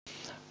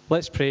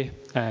Let's pray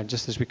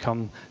just as we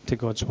come to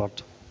God's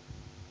word.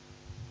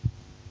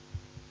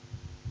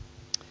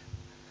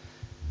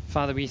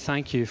 Father, we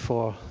thank you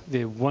for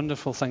the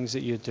wonderful things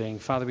that you're doing.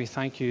 Father, we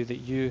thank you that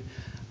you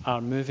are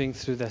moving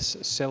through this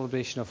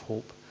celebration of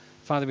hope.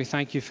 Father, we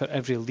thank you for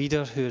every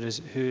leader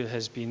who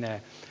has been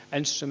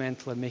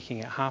instrumental in making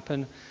it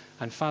happen.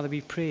 And Father,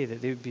 we pray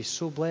that they would be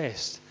so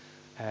blessed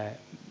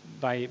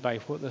by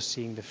what they're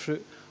seeing, the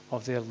fruit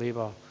of their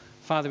labour.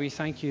 Father, we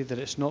thank you that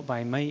it's not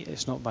by might,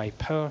 it's not by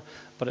power,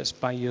 but it's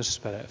by your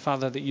Spirit.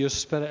 Father, that your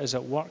Spirit is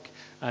at work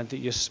and that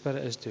your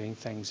Spirit is doing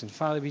things. And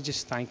Father, we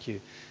just thank you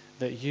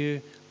that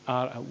you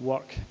are at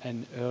work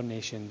in our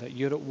nation, that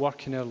you're at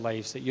work in our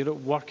lives, that you're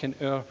at work in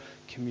our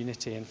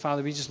community. And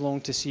Father, we just long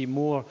to see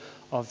more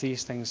of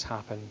these things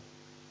happen.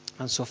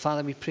 And so,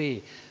 Father, we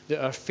pray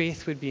that our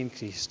faith would be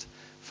increased.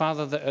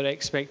 Father, that our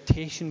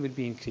expectation would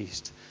be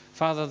increased.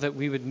 Father, that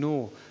we would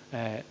know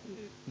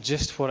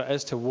just what it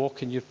is to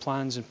walk in your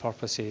plans and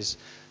purposes,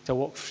 to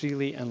walk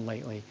freely and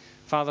lightly.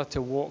 Father,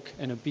 to walk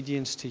in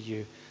obedience to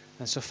you.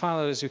 And so,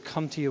 Father, as we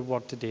come to your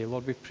word today,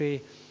 Lord, we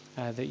pray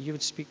that you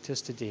would speak to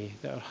us today,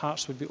 that our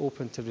hearts would be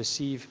open to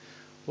receive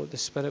what the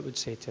Spirit would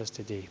say to us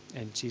today.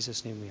 In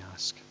Jesus' name we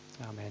ask.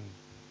 Amen.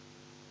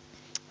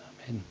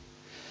 Amen.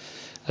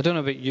 I don't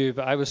know about you,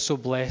 but I was so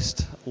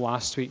blessed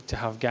last week to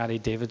have Gary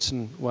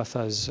Davidson with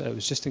us. It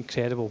was just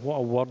incredible. What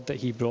a word that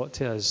he brought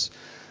to us.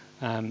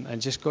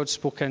 And just God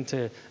spoke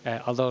into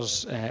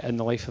others in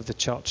the life of the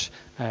church,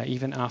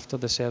 even after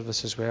the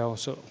service as well.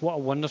 So what a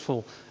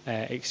wonderful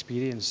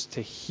experience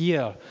to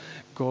hear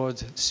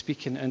God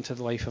speaking into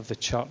the life of the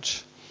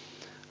church.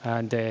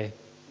 And,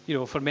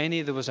 for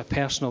many there was a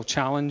personal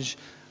challenge,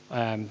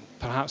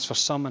 perhaps for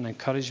some an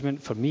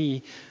encouragement. For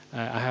me,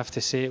 I have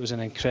to say it was an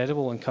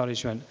incredible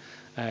encouragement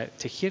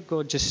to hear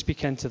God just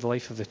speak into the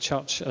life of the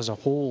church as a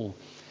whole.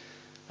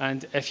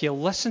 And if you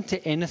listen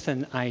to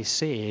anything I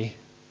say,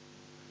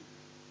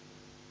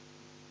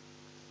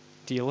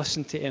 do you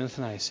listen to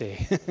anything I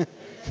say?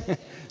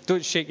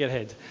 Don't shake your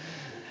head.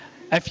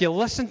 If you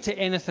listen to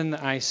anything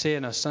that I say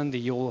on a Sunday,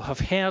 you'll have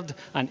heard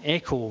an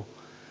echo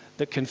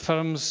that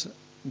confirms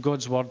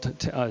God's word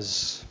to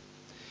us.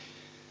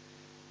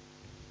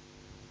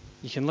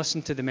 You can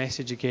listen to the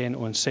message again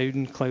on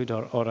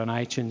SoundCloud or on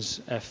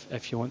iTunes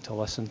if you want to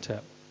listen to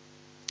it.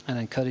 And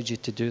I encourage you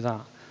to do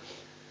that.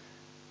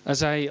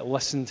 As I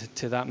listened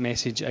to that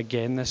message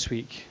again this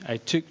week, I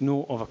took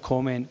note of a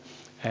comment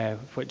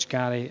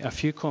a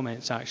few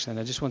comments actually, and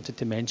I just wanted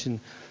to mention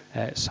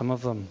some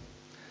of them.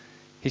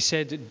 He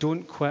said,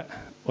 "Don't quit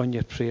on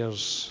your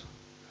prayers."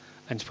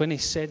 And when he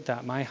said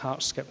that, my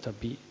heart skipped a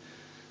beat.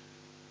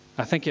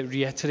 I think it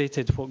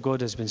reiterated what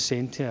God has been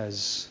saying to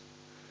us.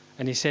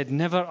 And he said,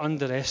 never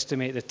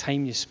underestimate the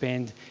time you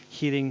spend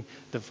hearing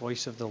the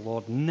voice of the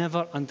Lord.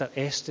 Never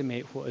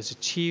underestimate what is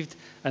achieved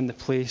in the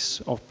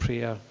place of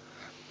prayer.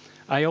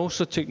 I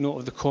also took note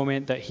of the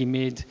comment that he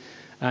made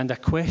and a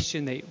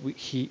question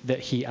that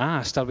he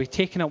asked. Are we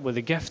taken up with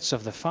the gifts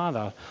of the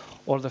Father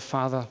or the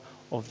Father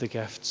of the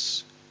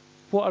gifts?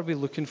 What are we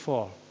looking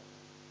for?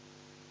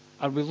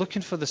 Are we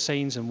looking for the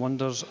signs and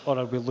wonders, or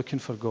are we looking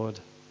for God?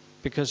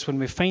 Because when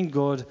we find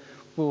God,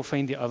 we will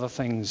find the other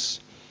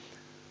things.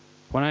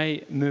 When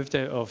I moved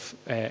out of,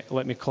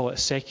 let me call it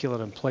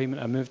secular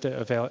employment, I moved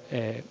out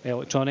of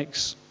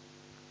electronics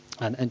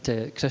and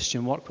into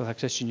Christian work with a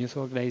Christian youth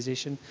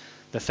organisation.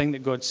 The thing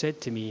that God said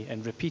to me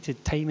and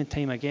repeated time and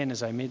time again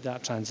as I made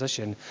that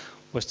transition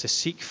was to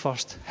seek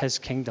first his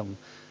kingdom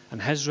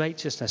and his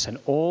righteousness, and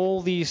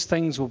all these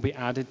things will be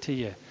added to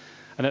you.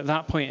 And at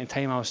that point in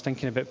time, I was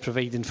thinking about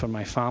providing for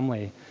my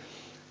family.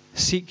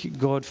 Seek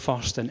God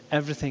first and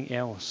everything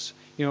else.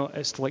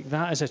 It's like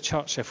that as a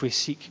church. If we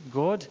seek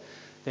God,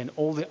 then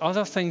all the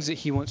other things that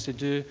he wants to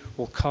do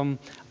will come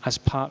as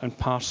part and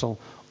parcel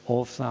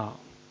of that.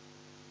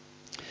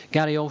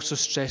 Gary also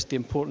stressed the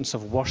importance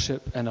of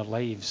worship in our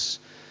lives.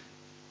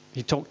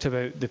 He talked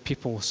about the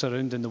people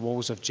surrounding the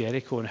walls of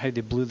Jericho and how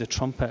they blew the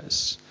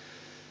trumpets.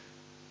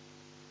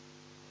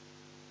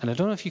 And I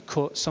don't know if you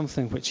caught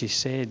something which he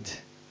said.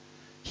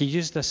 He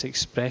used this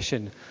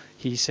expression.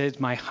 He said,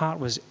 my heart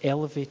was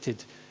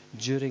elevated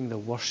during the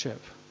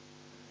worship.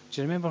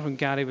 Do you remember when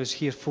Gary was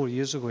here 4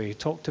 years ago? He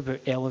talked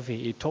about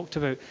elevate. He talked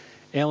about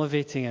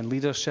elevating in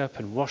leadership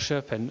and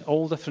worship and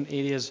all different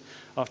areas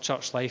of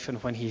church life.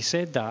 And when he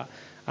said that,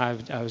 I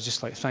was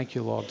just like, thank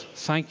you, Lord.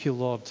 Thank you,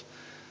 Lord,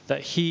 that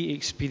he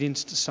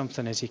experienced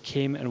something as he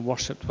came and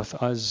worshipped with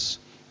us.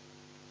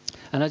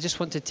 And I just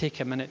want to take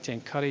a minute to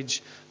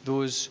encourage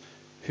those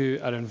who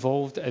are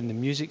involved in the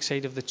music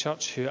side of the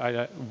church, who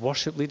are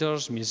worship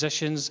leaders,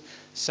 musicians,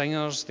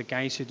 singers, the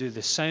guys who do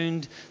the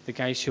sound, the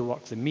guys who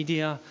work the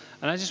media.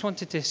 And I just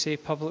wanted to say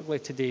publicly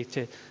today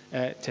to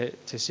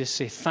just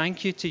say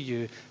thank you to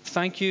you.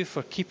 Thank you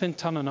for keeping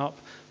turning up,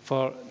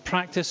 for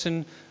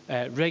practicing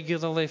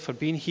regularly, for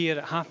being here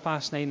at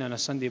 9:30 on a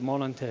Sunday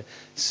morning to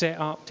set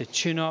up, to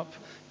tune up,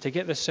 to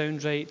get the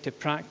sound right, to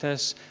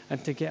practice,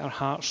 and to get our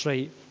hearts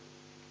right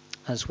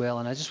as well.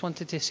 And I just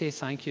wanted to say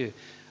thank you.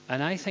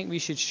 And I think we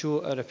should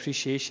show our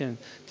appreciation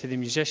to the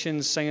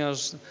musicians,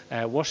 singers,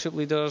 worship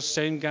leaders,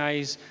 sound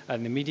guys,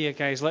 and the media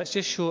guys. Let's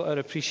just show our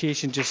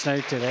appreciation just now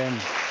to them.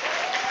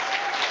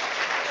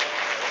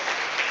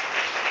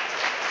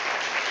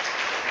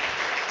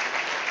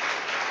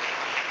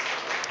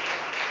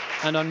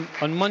 And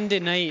on Monday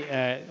night,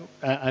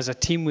 as a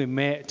team, we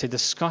met to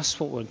discuss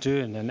what we're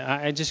doing. And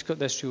I just got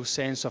this real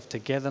sense of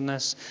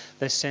togetherness,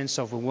 this sense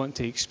of we want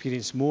to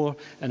experience more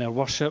in our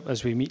worship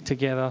as we meet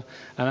together.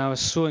 And I was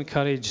so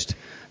encouraged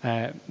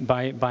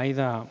by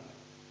that.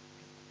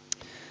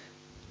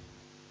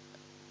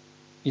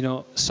 You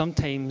know,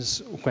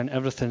 sometimes when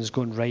everything's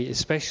going right,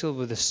 especially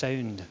with the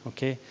sound,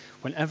 okay,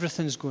 when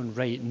everything's going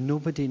right,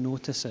 nobody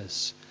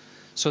notices.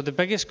 So the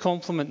biggest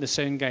compliment the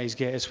sound guys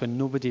get is when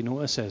nobody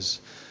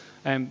notices.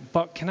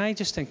 But can I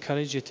just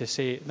encourage you to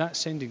say, that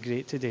sounded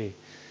great today.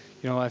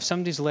 You know, if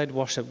somebody's led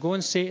worship, go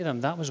and say to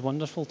them, that was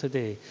wonderful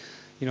today.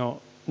 You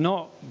know,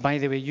 not, by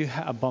the way, you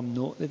hit a bum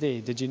note today.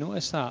 Did you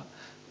notice that?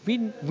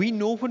 We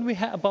know when we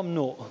hit a bum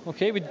note,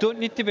 okay? We don't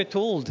need to be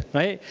told,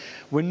 right?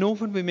 We know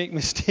when we make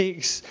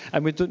mistakes,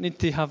 and we don't need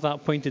to have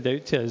that pointed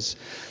out to us.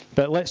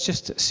 But let's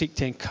just seek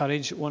to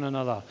encourage one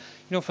another.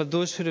 You know, for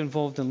those who are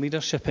involved in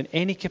leadership in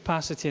any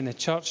capacity in the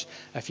church,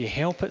 if you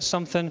help at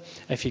something,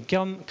 if you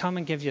come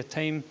and give your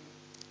time,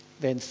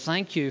 then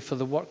thank you for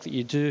the work that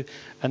you do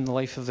in the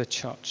life of the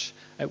church.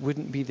 It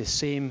wouldn't be the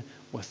same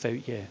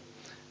without you.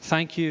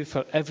 Thank you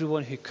for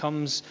everyone who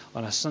comes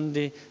on a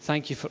Sunday.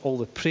 Thank you for all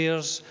the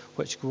prayers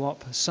which go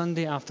up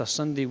Sunday after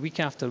Sunday, week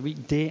after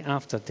week, day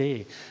after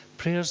day.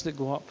 Prayers that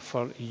go up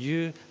for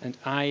you and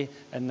I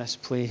in this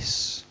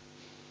place.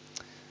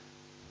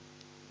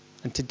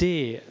 And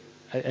today,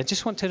 I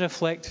just want to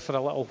reflect for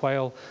a little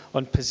while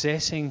on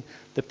possessing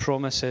the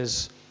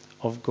promises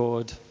of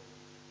God.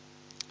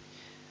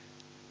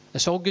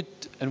 It's all good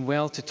and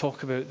well to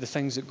talk about the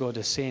things that God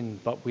is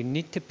saying, but we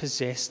need to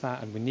possess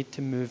that and we need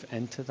to move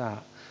into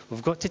that.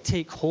 We've got to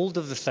take hold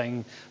of the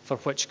thing for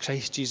which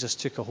Christ Jesus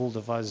took a hold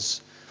of us.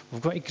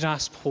 We've got to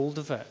grasp hold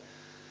of it.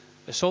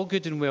 It's all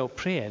good and well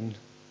praying,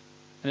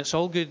 and it's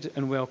all good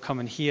and well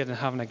coming here and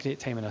having a great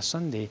time on a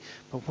Sunday,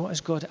 but what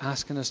is God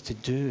asking us to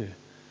do?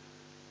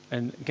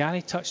 And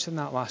Gary touched on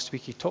that last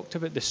week. He talked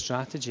about the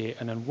strategy,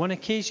 and on one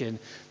occasion,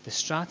 the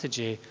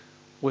strategy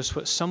was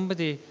what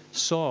somebody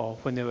saw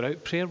when they were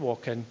out prayer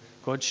walking.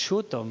 God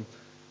showed them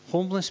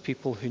homeless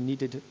people who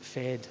needed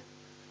fed.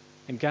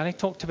 And Gary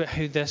talked about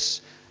how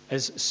this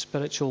is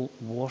spiritual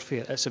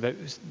warfare. It's about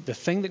the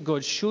thing that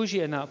God shows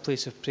you in that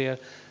place of prayer,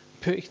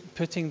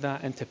 putting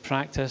that into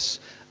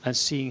practice and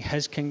seeing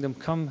His kingdom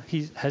come,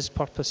 His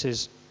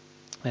purposes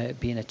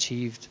being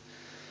achieved.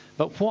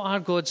 But what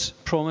are God's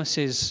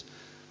promises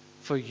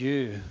for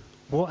you?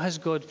 What has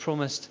God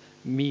promised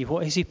me?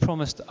 What has He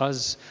promised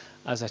us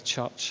as a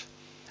church?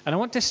 And I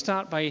want to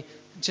start by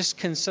just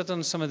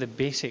considering some of the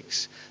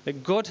basics.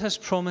 That God has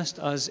promised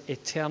us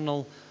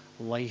eternal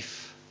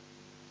life.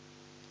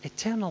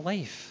 Eternal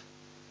life.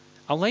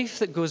 A life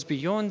that goes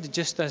beyond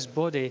just this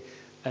body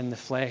and the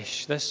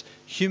flesh. This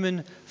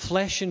human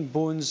flesh and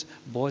bones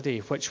body,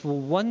 which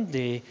will one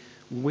day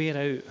wear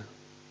out.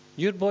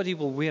 Your body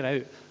will wear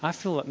out. I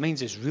feel that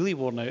mine's is really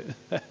worn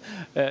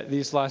out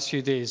these last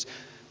few days.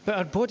 But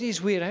our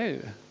bodies wear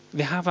out.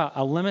 They have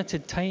a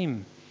limited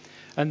time.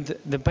 And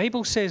the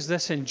Bible says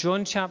this in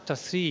John chapter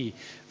 3,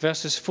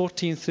 verses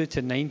 14 through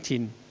to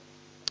 19.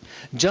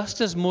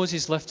 Just as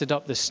Moses lifted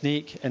up the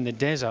snake in the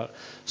desert,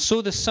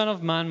 so the Son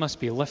of Man must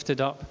be lifted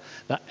up,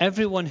 that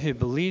everyone who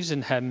believes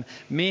in him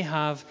may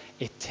have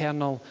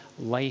eternal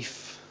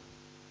life.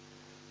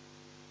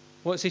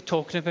 What's he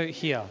talking about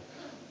here?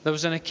 There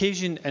was an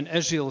occasion in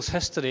Israel's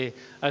history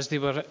as they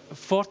were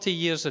 40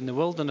 years in the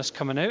wilderness,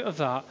 coming out of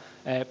that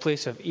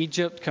place of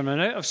Egypt,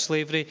 coming out of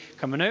slavery,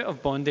 coming out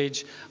of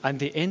bondage, and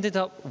they ended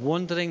up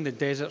wandering the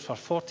desert for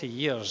 40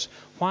 years.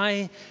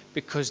 Why?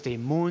 Because they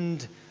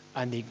moaned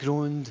and they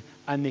groaned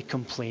and they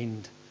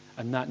complained.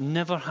 And that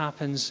never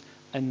happens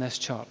in this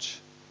church.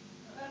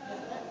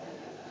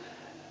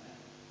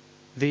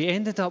 They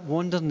ended up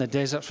wandering the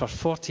desert for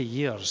 40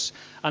 years.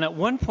 And at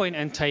one point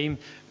in time,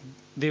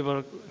 they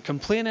were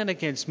complaining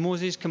against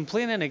Moses,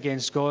 complaining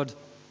against God,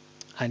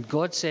 and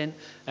God sent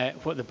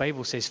what the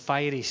Bible says,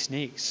 fiery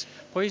snakes,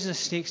 poisonous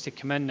snakes to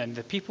come in, and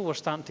the people were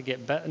starting to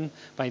get bitten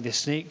by the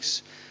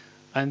snakes.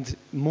 And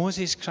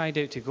Moses cried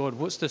out to God,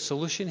 what's the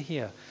solution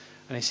here?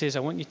 And he says,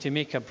 I want you to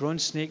make a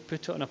bronze snake,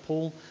 put it on a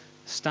pole,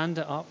 stand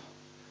it up,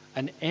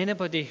 and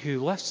anybody who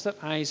lifts their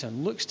eyes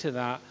and looks to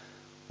that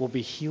will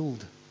be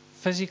healed,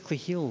 physically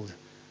healed.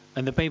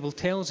 And the Bible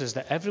tells us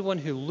that everyone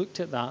who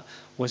looked at that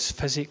was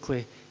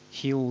physically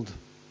healed.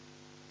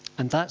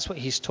 And that's what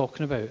he's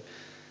talking about.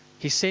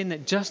 He's saying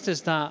that just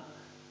as that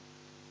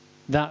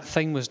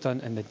thing was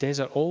done in the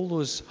desert all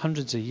those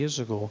hundreds of years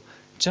ago,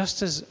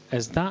 just as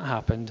that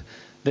happened,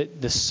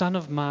 that the Son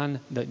of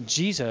Man, that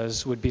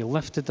Jesus would be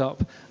lifted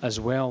up as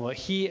well, that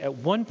he at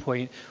one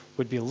point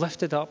would be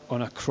lifted up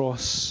on a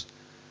cross,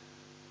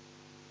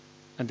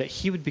 and that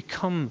he would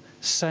become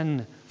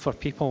sin for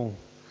people.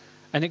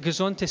 And it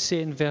goes on to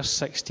say in verse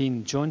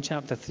 16, John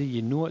chapter 3,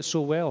 you know it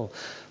so well.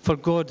 For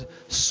God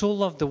so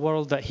loved the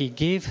world that he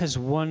gave his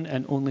one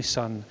and only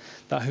Son,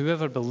 that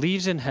whoever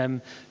believes in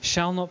him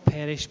shall not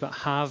perish but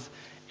have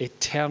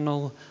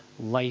eternal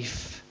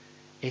life.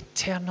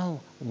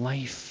 Eternal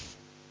life.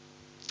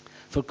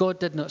 For God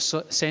did not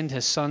send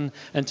his Son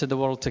into the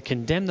world to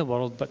condemn the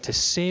world, but to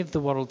save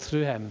the world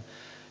through him.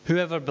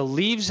 Whoever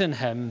believes in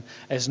him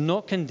is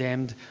not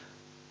condemned,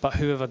 but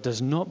whoever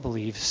does not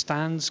believe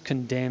stands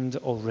condemned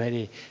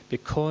already,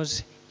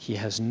 because he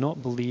has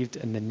not believed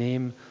in the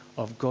name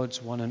of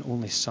God's one and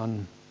only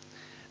Son.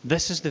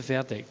 This is the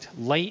verdict.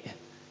 Light,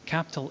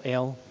 capital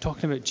L,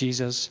 talking about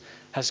Jesus,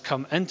 has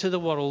come into the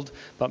world,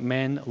 but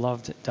men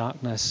loved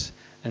darkness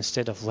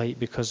instead of light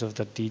because of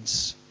their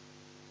deeds.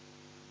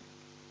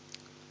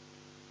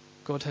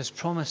 God has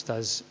promised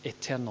us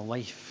eternal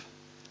life,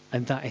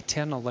 and that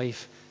eternal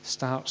life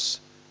starts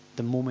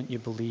the moment you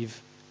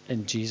believe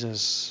in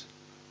Jesus.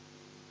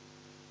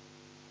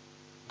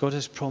 God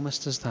has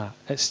promised us that.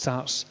 It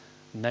starts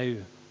now.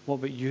 What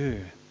about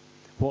you?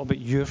 What about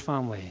your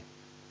family?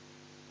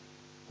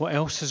 What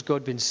else has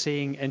God been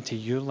saying into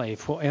your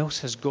life? What else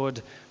has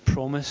God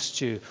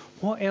promised you?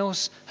 What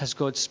else has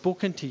God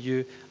spoken to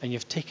you and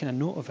you've taken a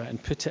note of it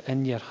and put it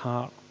in your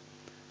heart?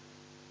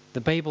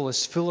 The Bible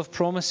is full of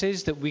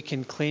promises that we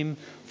can claim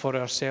for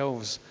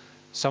ourselves.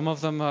 Some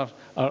of them are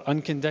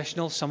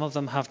unconditional. Some of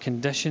them have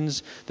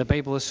conditions. The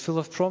Bible is full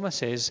of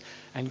promises,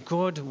 and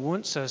God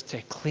wants us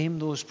to claim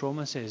those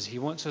promises. He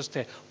wants us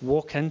to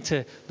walk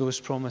into those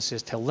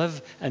promises, to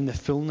live in the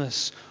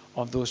fullness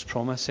of those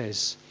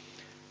promises.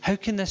 How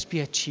can this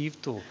be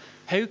achieved, though?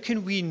 How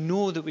can we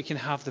know that we can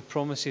have the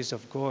promises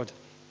of God?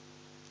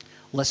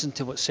 Listen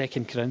to what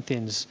 2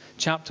 Corinthians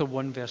chapter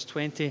 1, verse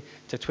 20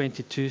 to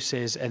 22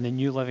 says in the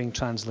New Living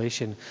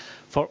Translation.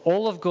 For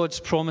all of God's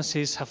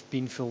promises have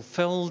been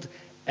fulfilled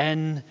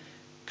in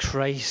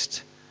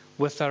Christ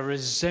with a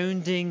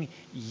resounding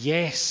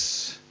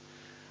yes.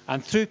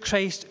 And through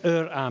Christ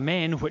our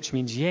Amen, which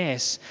means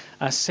yes,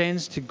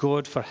 ascends to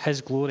God for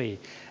his glory.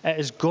 It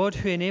is God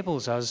who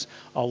enables us,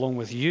 along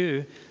with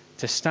you,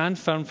 to stand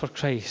firm for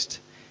Christ.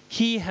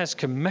 He has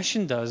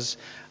commissioned us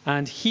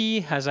and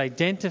he has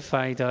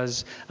identified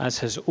us as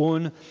his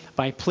own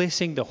by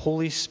placing the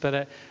Holy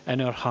Spirit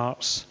in our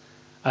hearts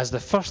as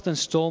the first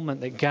installment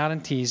that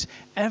guarantees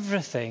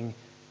everything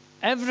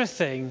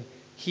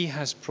he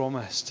has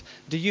promised.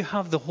 Do you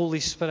have the Holy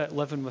Spirit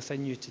living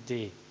within you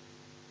today?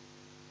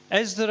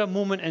 Is there a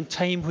moment in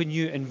time when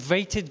you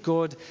invited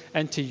God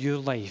into your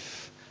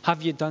life?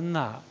 Have you done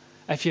that?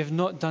 If you have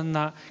not done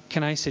that,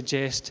 can I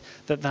suggest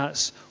that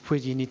that's where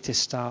you need to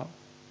start?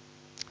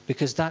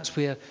 Because that's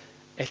where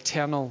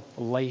eternal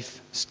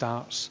life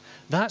starts.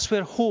 That's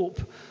where hope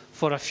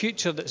for a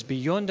future that's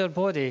beyond our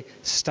body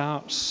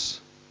starts.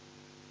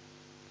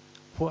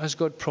 What has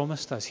God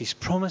promised us? He's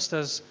promised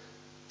us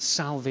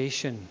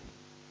salvation.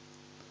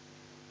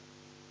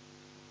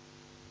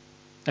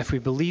 If we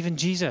believe in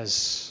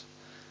Jesus,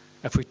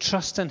 if we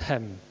trust in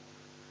him,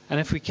 and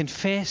if we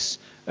confess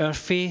our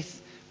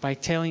faith by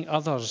telling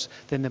others,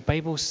 then the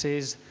Bible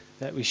says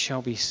that we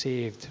shall be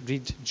saved.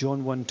 Read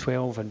John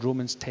 1:12 and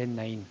Romans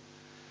 10:9.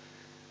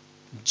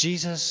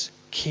 Jesus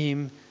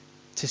came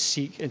to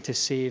seek and to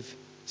save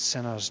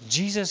sinners.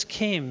 Jesus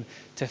came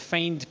to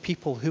find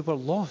people who were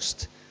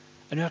lost.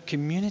 And our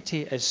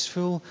community is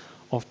full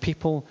of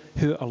people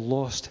who are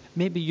lost.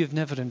 Maybe you've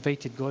never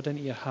invited God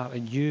into your heart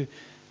and you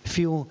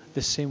feel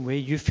the same way.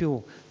 You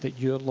feel that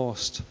you're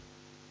lost.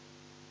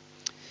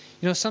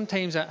 You know,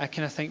 sometimes I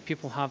kind of think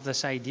people have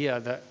this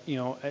idea that, you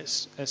know,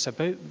 it's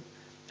about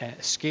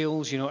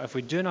scales. You know, if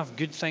we do enough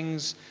good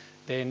things,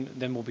 then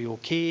we'll be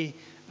okay.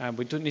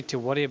 We don't need to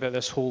worry about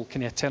this whole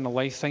kind of eternal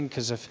life thing,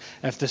 because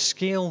if the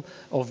scale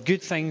of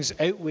good things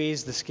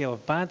outweighs the scale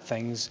of bad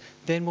things,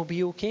 then we'll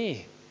be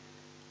okay.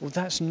 Well,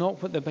 that's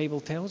not what the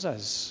Bible tells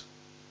us.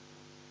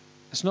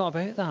 It's not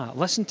about that.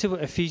 Listen to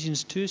what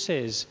Ephesians 2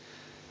 says.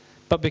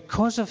 But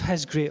because of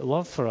his great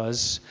love for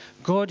us,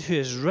 God, who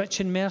is rich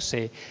in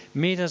mercy,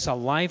 made us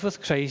alive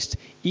with Christ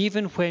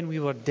even when we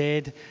were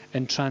dead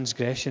in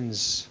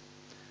transgressions.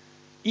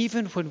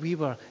 Even when we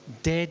were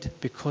dead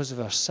because of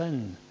our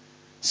sin,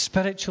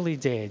 spiritually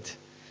dead,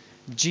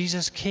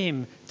 Jesus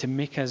came to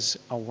make us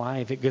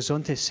alive. It goes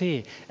on to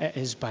say, it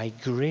is by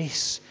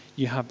grace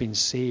you have been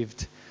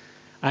saved.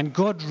 And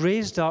God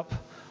raised us up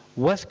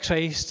with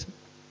Christ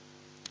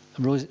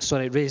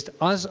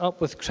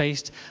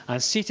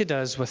and seated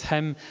us with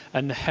him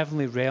in the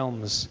heavenly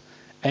realms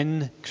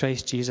in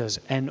Christ Jesus,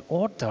 in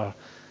order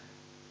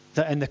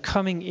that in the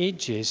coming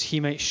ages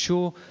he might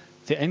show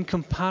the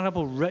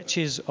incomparable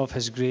riches of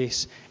his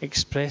grace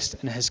expressed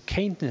in his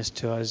kindness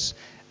to us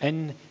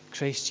in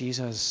Christ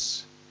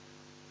Jesus.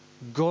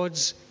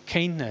 God's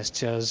kindness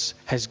to us,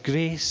 his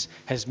grace,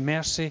 his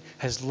mercy,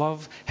 his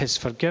love, his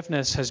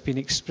forgiveness has been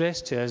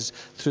expressed to us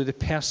through the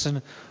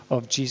person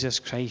of Jesus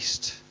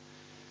Christ.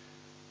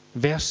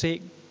 Verse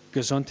 8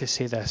 goes on to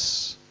say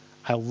this.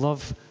 I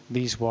love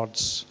these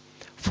words.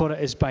 For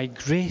it is by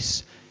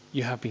grace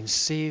you have been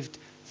saved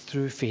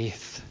through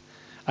faith.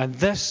 And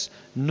this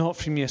not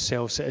from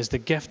yourselves, it is the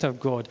gift of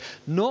God,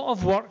 not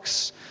of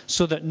works,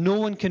 so that no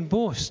one can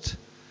boast.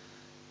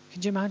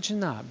 Could you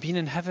imagine that? Being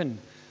in heaven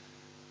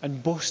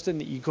and boasting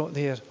that you got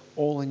there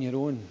all on your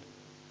own.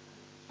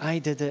 I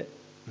did it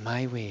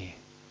my way.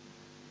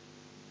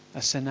 A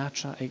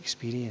Sinatra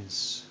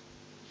experience.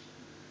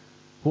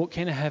 What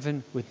kind of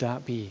heaven would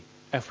that be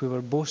if we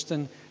were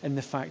boasting in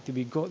the fact that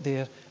we got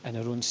there in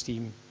our own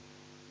steam?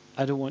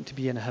 I don't want to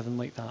be in a heaven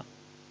like that.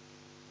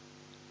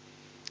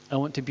 I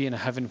want to be in a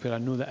heaven where I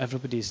know that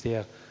everybody's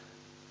there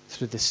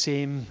through the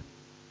same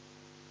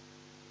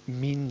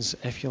means,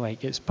 if you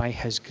like. It's by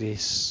his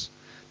grace.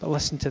 But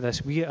listen to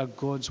this. We are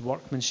God's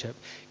workmanship,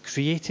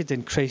 created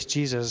in Christ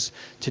Jesus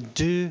to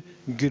do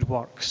good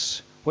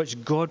works,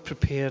 which God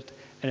prepared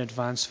in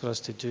advance for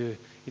us to do.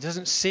 He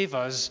doesn't save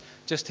us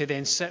just to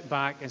then sit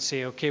back and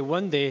say, okay,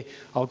 one day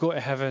I'll go to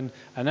heaven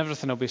and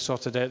everything will be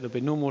sorted out. There'll be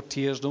no more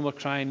tears, no more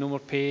crying, no more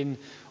pain.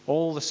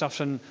 All the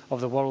suffering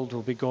of the world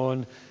will be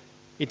gone.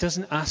 He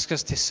doesn't ask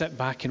us to sit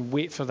back and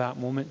wait for that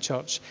moment,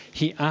 church.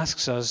 He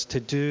asks us to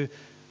do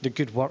the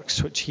good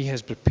works which he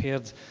has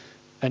prepared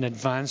in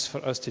advance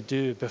for us to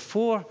do.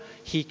 Before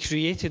he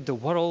created the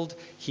world,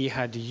 he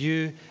had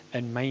you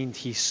in mind.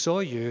 He saw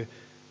you,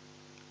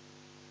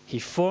 he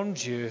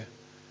formed you,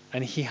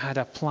 and he had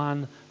a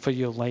plan for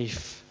your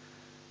life.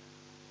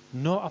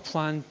 Not a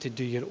plan to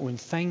do your own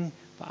thing,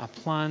 but a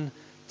plan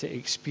to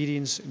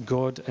experience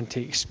God and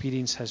to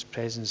experience his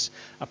presence.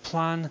 A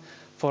plan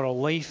for a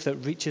life that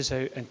reaches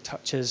out and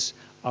touches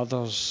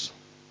others.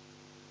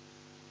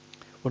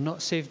 We're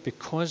not saved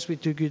because we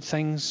do good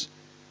things.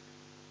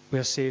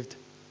 We're saved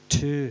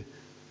to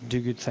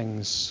do good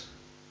things.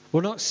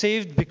 We're not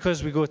saved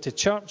because we go to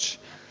church.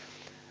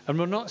 And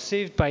we're not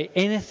saved by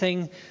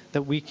anything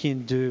that we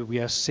can do. We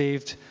are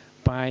saved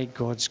by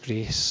God's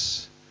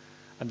grace.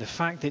 And the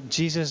fact that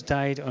Jesus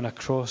died on a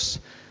cross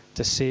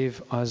to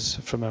save us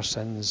from our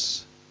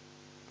sins.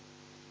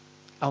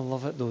 I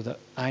love it, though, that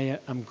I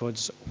am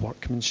God's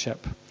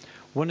workmanship.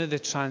 One of the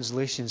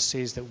translations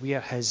says that we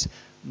are his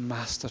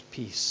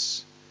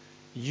masterpiece.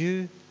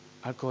 You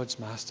are God's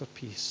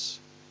masterpiece.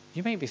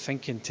 You might be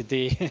thinking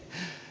today,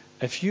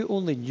 if you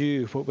only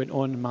knew what went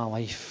on in my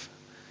life,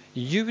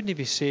 you wouldn't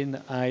be saying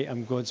that I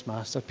am God's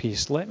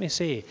masterpiece. Let me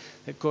say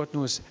that God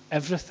knows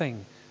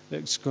everything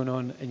that's going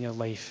on in your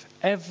life.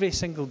 Every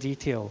single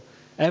detail,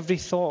 every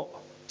thought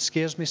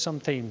scares me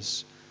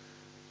sometimes.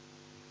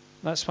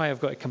 That's why I've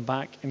got to come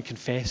back and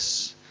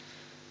confess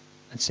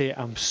and say,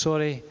 I'm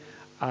sorry,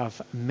 I've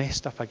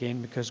messed up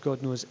again, because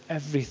God knows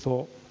every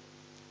thought,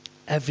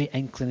 every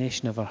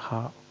inclination of our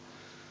heart.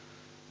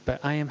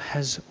 But I am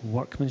his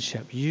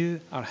workmanship.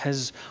 You are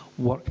his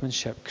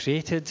workmanship,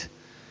 created,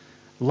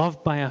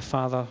 loved by a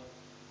Father,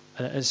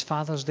 and it is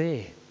Father's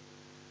Day.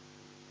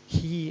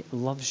 He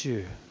loves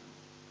you.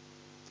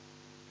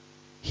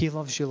 He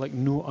loves you like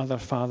no other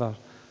father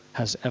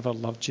has ever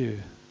loved you.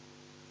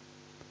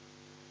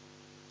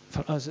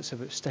 For us, it's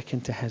about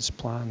sticking to his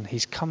plan.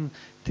 He's come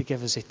to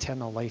give us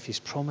eternal life. He's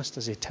promised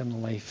us eternal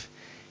life.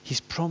 He's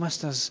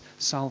promised us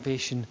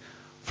salvation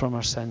from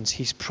our sins.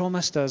 He's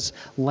promised us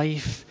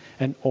life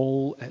in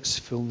all its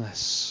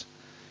fullness.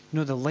 You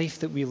know, the life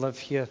that we live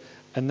here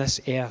in this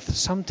earth,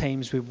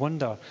 sometimes we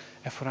wonder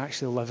if we're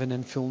actually living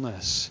in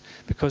fullness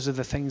because of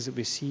the things that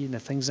we see and the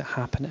things that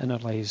happen in our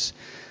lives.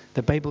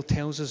 The Bible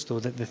tells us, though,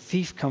 that the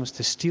thief comes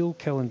to steal,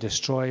 kill, and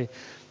destroy.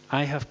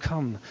 I have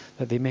come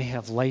that they may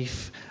have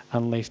life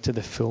and life to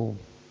the full.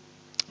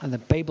 And the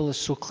Bible is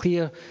so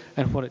clear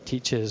in what it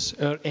teaches.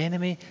 Our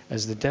enemy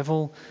is the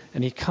devil,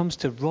 and he comes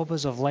to rob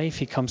us of life.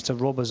 He comes to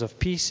rob us of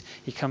peace.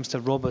 He comes to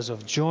rob us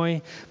of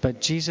joy. But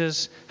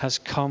Jesus has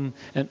come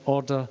in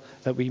order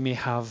that we may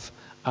have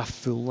a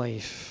full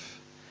life.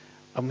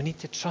 And we need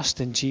to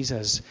trust in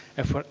Jesus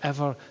if we're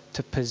ever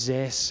to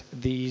possess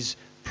these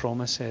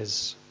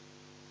promises.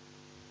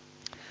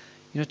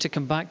 You know, to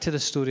come back to the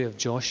story of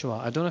Joshua,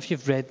 I don't know if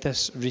you've read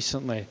this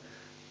recently.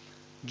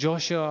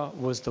 Joshua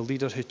was the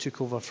leader who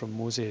took over from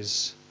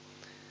Moses.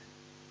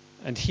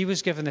 And he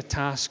was given the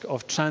task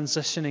of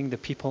transitioning the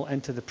people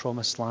into the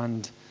promised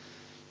land.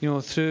 You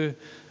know, through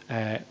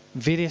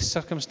various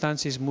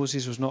circumstances,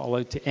 Moses was not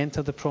allowed to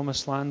enter the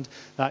promised land.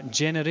 That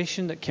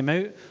generation that came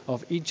out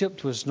of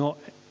Egypt was not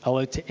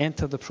allowed to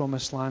enter the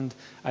promised land,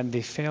 and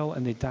they fell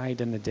and they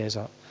died in the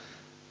desert.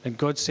 And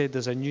God said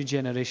there's a new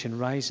generation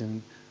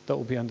rising that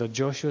will be under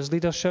Joshua's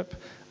leadership,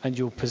 and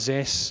you'll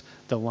possess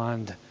the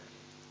land.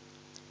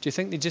 Do you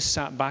think they just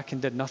sat back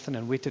and did nothing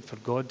and waited for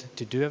God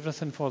to do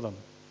everything for them?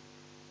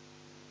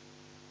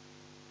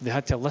 They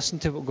had to listen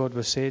to what God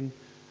was saying,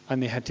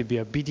 and they had to be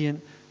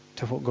obedient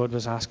to what God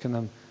was asking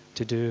them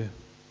to do.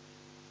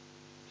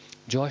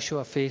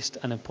 Joshua faced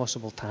an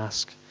impossible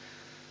task.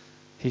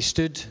 He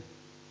stood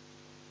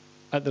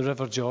at the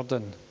River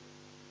Jordan.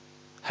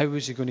 How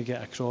was he going to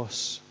get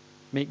across?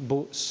 Make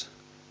boats?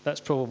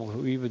 That's probably what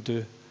we would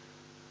do.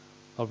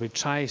 Or we'd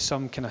try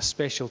some kind of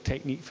special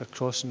technique for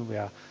crossing with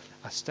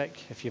a stick.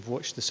 If you've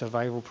watched the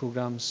survival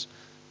programs,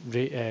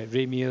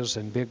 Ray Mears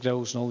and Bear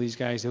Grylls and all these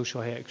guys, they'll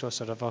show how to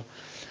cross a river.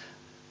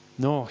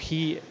 No,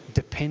 he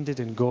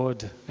depended on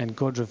God, and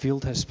God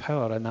revealed his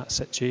power in that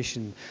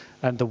situation.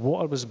 And the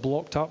water was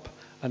blocked up,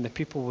 and the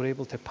people were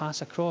able to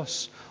pass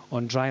across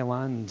on dry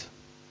land.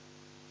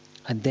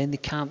 And then they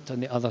camped on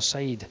the other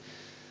side.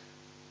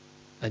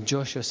 And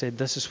Joshua said,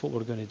 this is what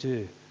we're going to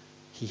do.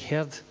 He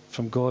heard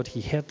from God,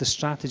 he heard the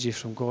strategy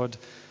from God,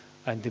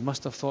 and they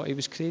must have thought he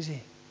was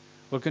crazy.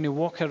 We're going to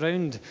walk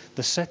around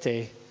the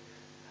city,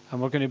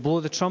 and we're going to blow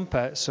the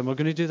trumpets, and we're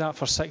going to do that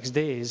for 6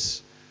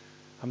 days.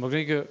 And we're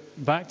going to go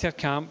back to our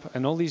camp,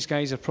 and all these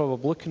guys are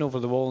probably looking over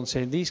the wall and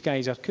saying, these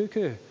guys are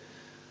cuckoo.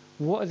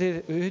 What are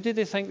they? Who do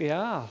they think they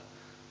are?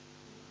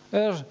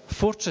 Our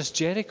fortress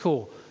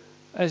Jericho,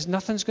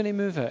 nothing's going to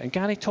move it. And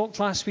Gary talked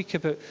last week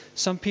about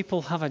some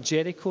people have a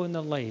Jericho in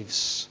their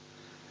lives.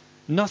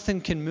 Nothing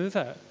can move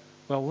it.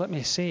 Well, let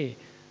me say,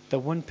 the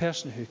one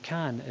person who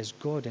can is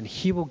God, and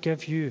he will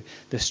give you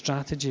the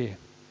strategy.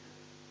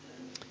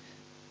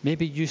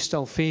 Maybe you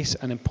still face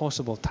an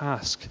impossible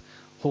task.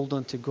 Hold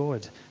on to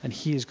God, and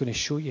he is going to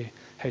show you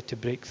how to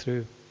break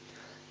through.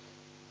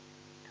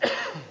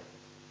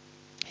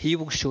 He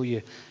will show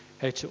you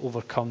how to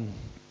overcome.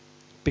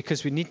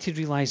 Because we need to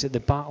realize that the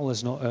battle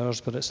is not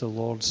ours, but it's the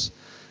Lord's.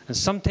 And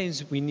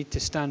sometimes we need to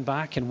stand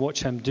back and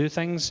watch him do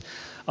things.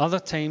 Other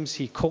times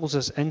he calls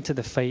us into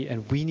the fight,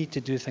 and we need to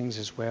do things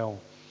as well.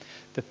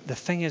 The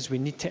thing is, we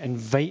need to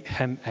invite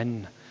him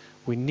in.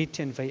 We need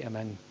to invite him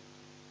in.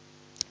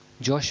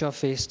 Joshua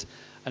faced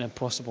an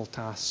impossible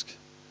task.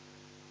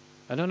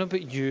 I don't know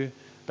about you,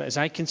 but as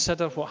I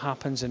consider what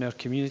happens in our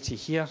community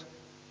here,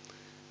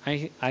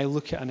 I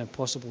look at an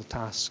impossible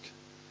task.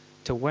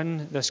 To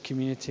win this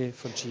community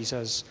for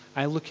Jesus,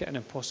 I look at an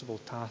impossible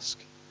task.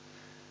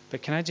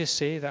 But can I just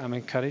say that I'm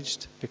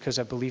encouraged because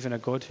I believe in a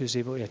God who's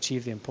able to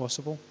achieve the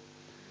impossible.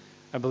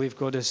 I believe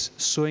God is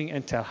sowing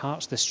into our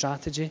hearts the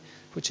strategy,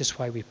 which is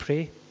why we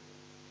pray.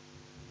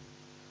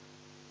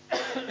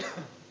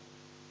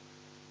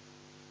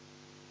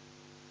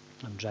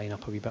 I'm drying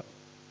up a wee bit.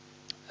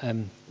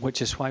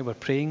 Which is why we're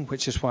praying,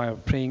 which is why we're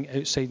praying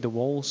outside the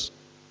walls.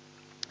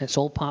 It's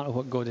all part of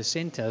what God has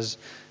sent us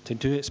to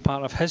do. It's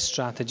part of his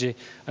strategy,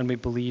 and we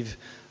believe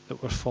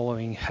that we're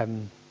following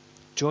him.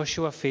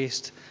 Joshua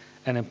faced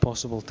an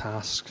impossible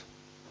task.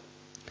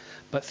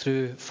 But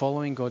through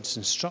following God's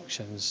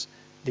instructions,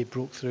 they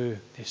broke through.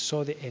 They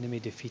saw the enemy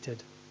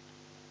defeated.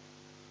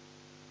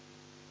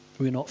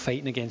 We're not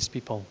fighting against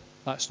people.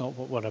 That's not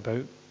what we're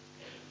about.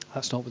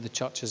 That's not what the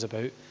church is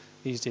about.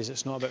 These days,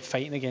 it's not about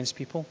fighting against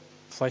people,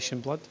 flesh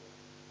and blood.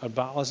 Our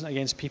battle isn't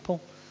against people.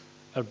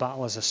 Our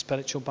battle is a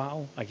spiritual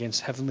battle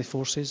against heavenly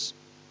forces.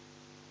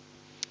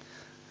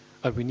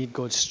 And we need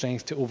God's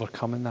strength to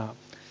overcome in that.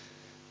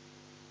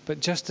 But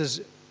just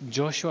as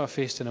Joshua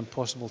faced an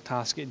impossible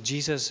task,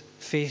 Jesus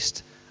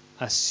faced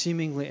a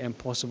seemingly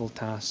impossible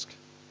task.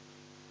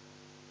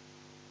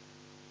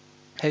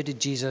 How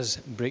did Jesus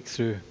break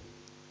through?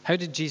 How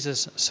did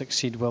Jesus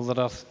succeed? Well,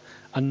 there are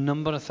a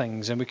number of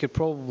things, and we could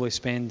probably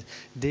spend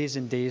days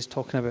and days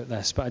talking about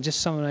this, but I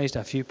just summarized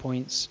a few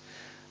points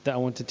that I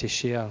wanted to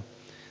share.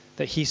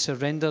 That he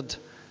surrendered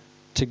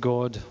to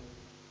God.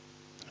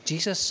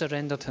 Jesus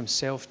surrendered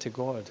himself to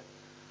God.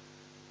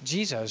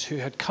 Jesus, who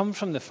had come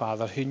from the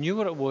Father, who knew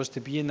what it was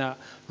to be in that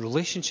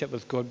relationship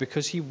with God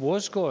because he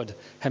was God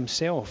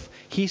himself,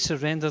 he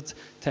surrendered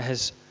to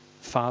his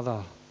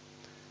Father.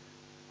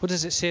 What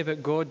does it say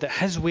about God? That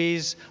his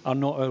ways are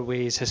not our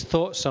ways, his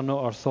thoughts are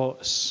not our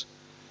thoughts.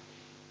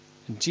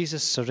 And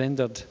Jesus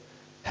surrendered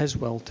his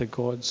will to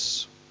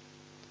God's.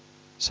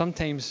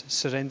 Sometimes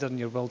surrendering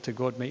your will to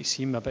God might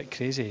seem a bit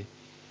crazy.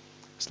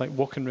 It's like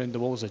walking around the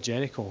walls of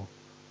Jericho.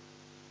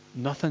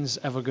 Nothing's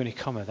ever going to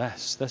come of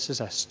this. This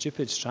is a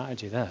stupid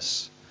strategy,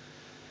 this.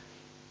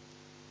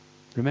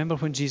 Remember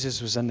when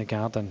Jesus was in the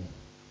garden?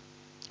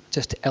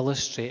 Just to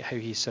illustrate how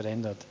he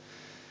surrendered.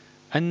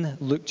 In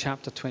Luke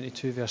chapter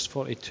 22, verse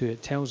 42,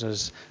 it tells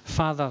us,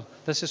 Father,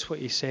 this is what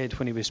he said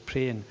when he was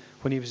praying.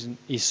 When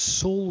his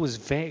soul was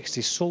vexed,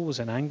 his soul was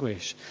in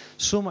anguish.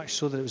 So much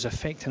so that it was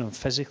affecting him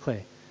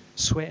physically.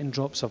 Sweating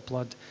drops of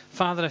blood.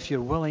 Father, if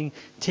you're willing,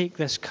 take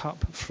this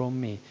cup from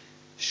me.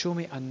 Show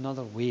me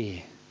another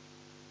way.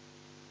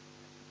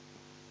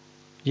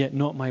 Yet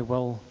not my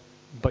will,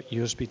 but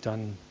yours be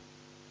done.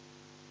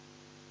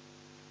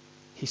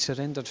 He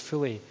surrendered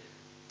fully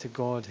to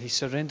God. He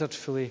surrendered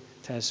fully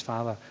to his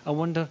Father. I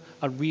wonder,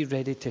 are we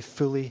ready to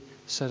fully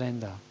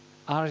surrender?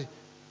 Are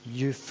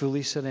you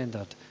fully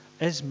surrendered?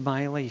 Is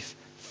my life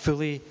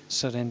fully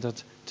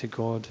surrendered to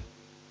God?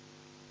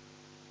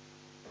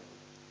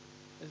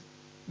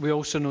 We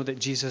also know that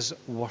Jesus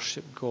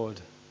worshipped God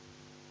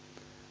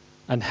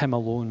and him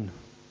alone.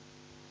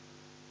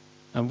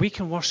 And we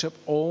can worship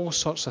all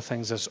sorts of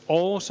things. There's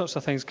all sorts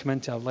of things come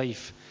into our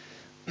life.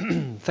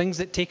 Things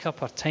that take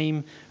up our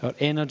time, our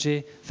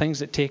energy, things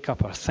that take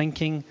up our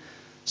thinking,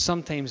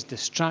 sometimes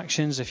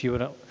distractions. If you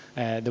were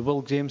at the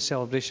Will Graham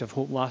Celebration of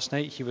Hope last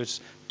night, he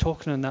was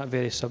talking on that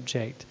very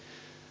subject.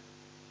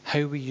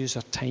 How we use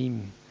our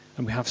time.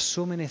 And we have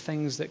so many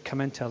things that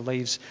come into our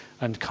lives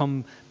and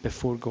come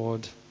before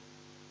God.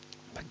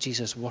 But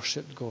Jesus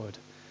worshipped God.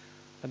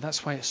 And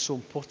that's why it's so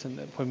important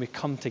that when we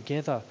come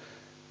together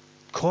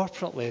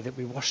corporately that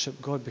we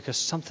worship God, because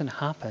something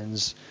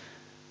happens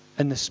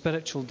in the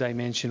spiritual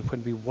dimension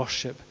when we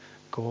worship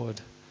God.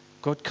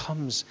 God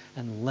comes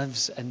and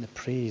lives in the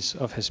praise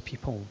of his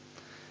people.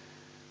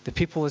 The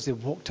people, as they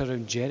walked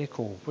around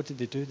Jericho, what did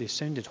they do? They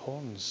sounded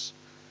horns,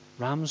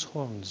 ram's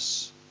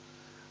horns.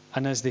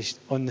 And as they,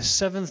 on the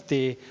seventh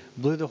day,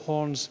 blew the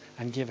horns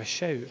and gave a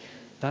shout,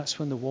 that's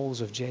when the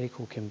walls of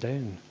Jericho came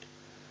down.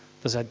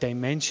 There's a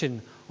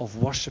dimension of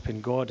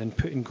worshiping God and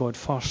putting God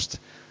first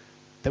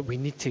that we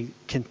need to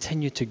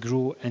continue to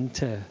grow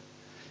into.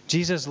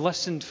 Jesus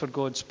listened for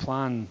God's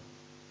plan.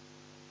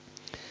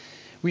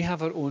 We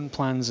have our own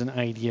plans and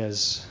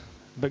ideas,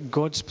 but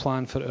God's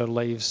plan for our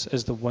lives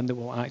is the one that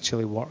will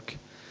actually work.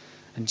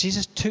 And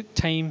Jesus took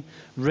time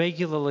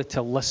regularly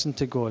to listen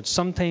to God,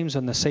 sometimes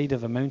on the side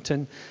of a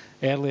mountain,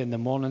 early in the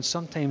morning,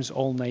 sometimes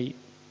all night.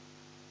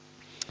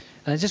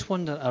 And I just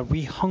wonder, are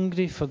we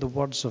hungry for the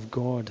words of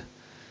God?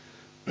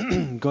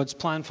 God's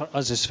plan for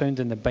us is found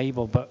in the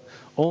Bible, but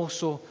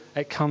also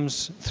it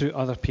comes through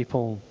other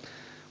people.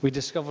 We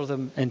discover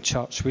them in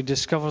church. We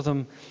discover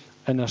them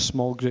in our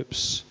small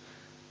groups.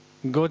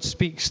 God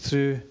speaks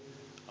through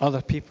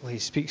other people. He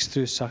speaks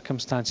through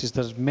circumstances.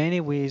 There's many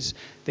ways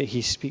that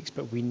he speaks,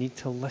 but we need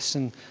to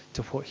listen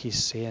to what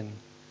he's saying.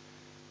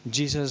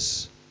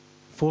 Jesus,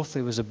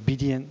 fourthly, was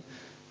obedient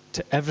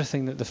to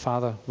everything that the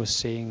Father was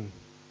saying,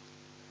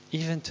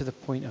 even to the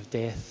point of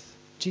death.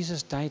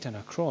 Jesus died on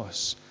a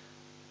cross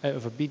out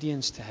of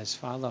obedience to his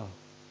Father.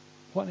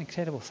 What an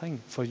incredible thing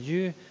for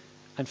you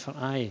and for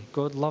I.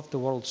 God loved the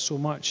world so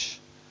much,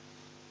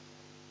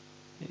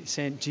 he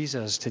sent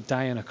Jesus to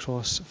die on a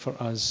cross for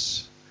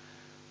us.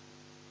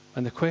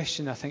 And the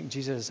question I think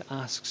Jesus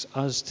asks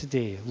us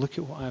today, look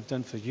at what I've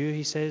done for you,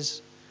 he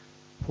says.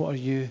 What are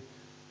you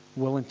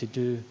willing to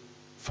do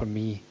for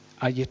me?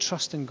 Are you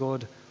trusting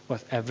God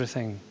with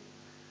everything?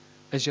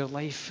 Is your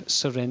life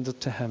surrendered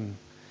to him?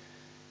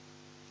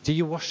 Do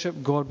you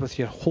worship God with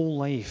your whole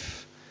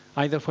life,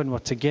 either when we're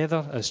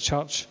together as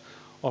church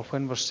or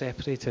when we're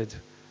separated?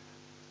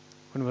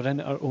 When we're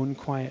in our own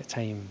quiet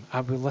time,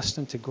 are we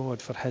listening to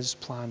God for his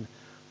plan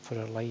for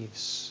our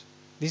lives?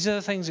 These are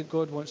the things that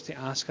God wants to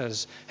ask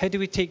us. How do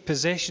we take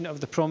possession of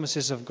the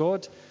promises of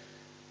God?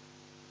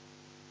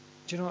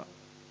 Do you know what?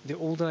 The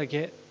older I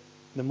get,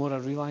 the more I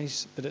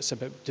realize that it's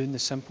about doing the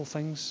simple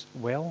things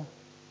well.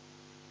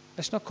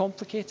 It's not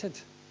complicated.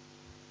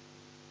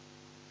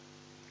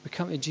 We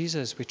come to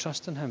Jesus, we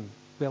trust in him,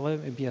 we allow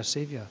him to be our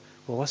Saviour,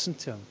 we listen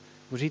to him,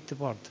 we read the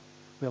Word,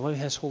 we allow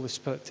his Holy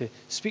Spirit to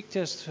speak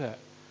to us through it.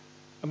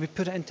 And we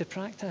put it into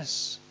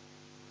practice.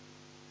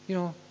 You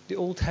know, the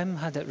old hymn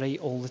had it right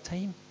all the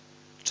time.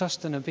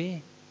 Trust and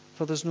obey,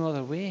 for there's no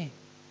other way.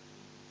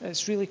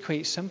 It's really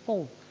quite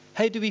simple.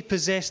 How do we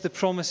possess the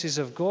promises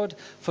of God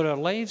for our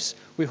lives?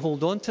 We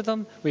hold on to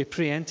them, we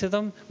pray into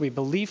them, we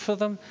believe for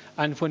them,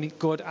 and when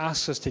God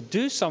asks us to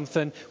do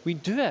something, we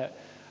do it.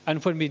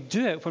 And when we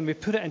do it, when we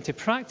put it into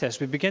practice,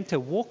 we begin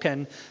to walk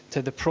in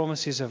to the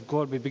promises of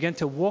God. We begin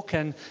to walk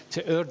in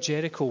to our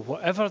Jericho,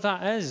 whatever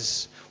that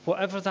is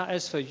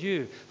for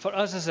you. For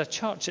us as a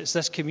church, it's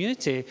this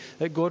community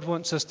that God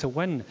wants us to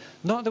win.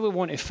 Not that we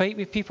want to fight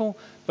with people,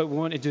 but we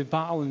want to do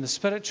battle in the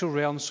spiritual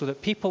realm so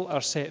that people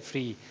are set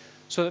free.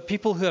 So that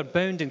people who are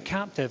bound and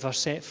captive are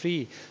set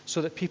free.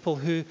 So that people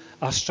who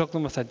are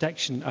struggling with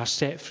addiction are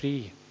set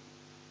free.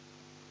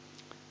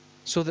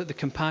 So that the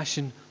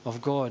compassion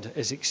of God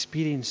is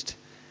experienced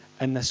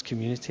in this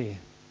community.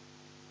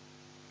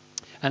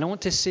 And I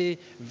want to say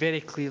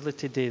very clearly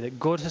today that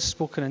God has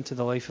spoken into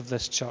the life of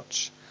this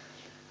church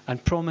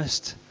and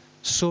promised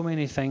so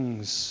many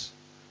things.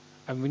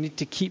 And we need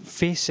to keep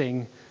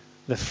facing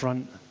the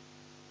front.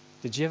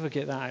 Did you ever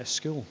get that at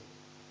school?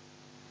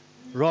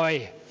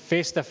 Roy,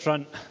 face the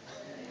front.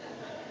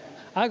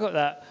 I got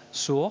that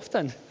so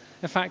often.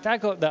 In fact, I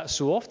got that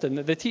so often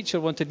that the teacher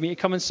wanted me to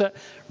come and sit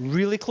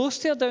really close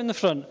to her down the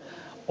front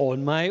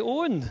on my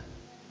own.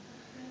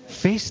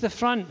 Face the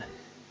front.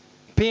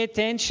 Pay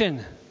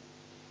attention.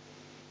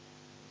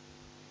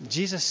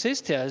 Jesus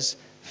says to us,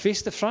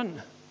 face the front.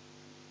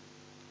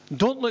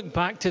 Don't look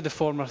back to the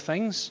former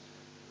things.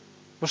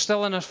 We're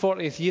still in our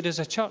 40th year as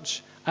a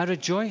church. I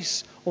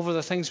rejoice over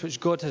the things which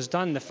God has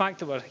done. The fact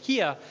that we're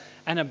here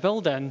in a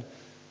building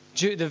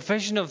due to the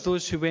vision of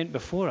those who went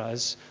before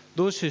us,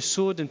 those who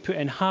sowed and put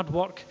in hard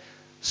work,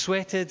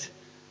 sweated,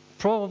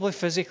 probably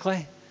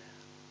physically,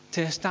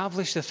 to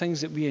establish the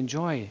things that we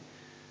enjoy.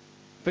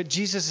 But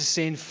Jesus is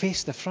saying,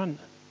 face the front.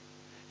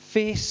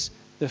 Face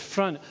the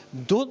front.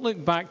 Don't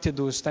look back to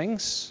those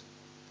things.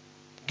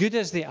 Good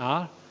as they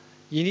are,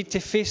 you need to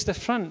face the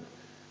front.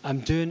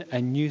 I'm doing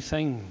a new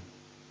thing.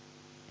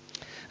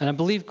 And I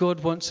believe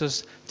God wants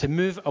us to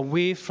move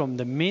away from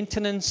the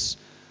maintenance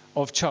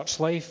of church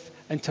life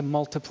into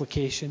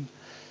multiplication.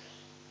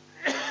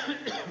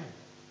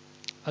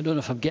 I don't know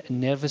if I'm getting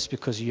nervous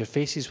because of your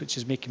faces, which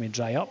is making me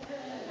dry up.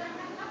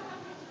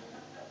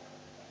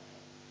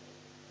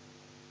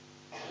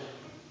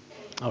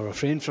 I'll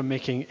refrain from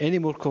making any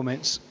more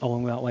comments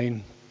along that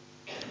line.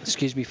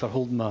 Excuse me for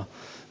holding my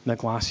the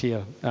glass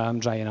here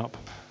drying up.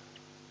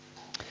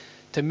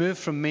 To move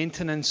from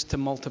maintenance to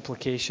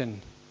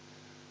multiplication.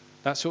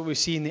 That's what we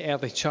see in the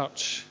early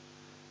church.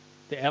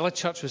 The early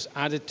church was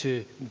added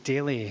to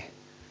daily.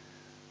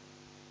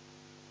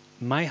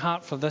 My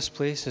heart for this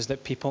place is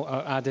that people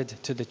are added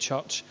to the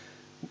church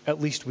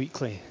at least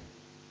weekly.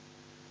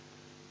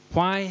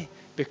 Why?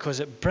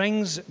 Because it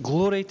brings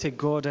glory to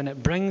God and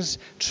it brings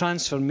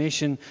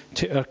transformation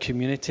to our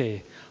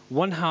community.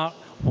 One heart,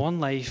 one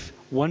life,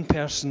 one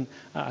person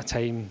at a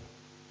time.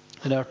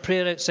 And our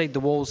Prayer Outside the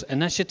Walls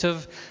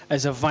initiative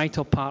is a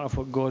vital part of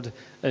what God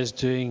is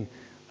doing.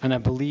 And I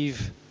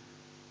believe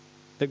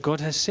that God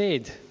has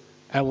said,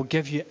 I will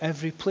give you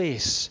every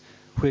place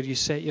where you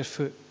set your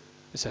foot.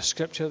 It's a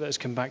scripture that has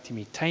come back to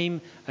me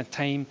time and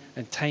time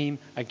and time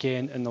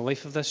again in the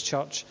life of this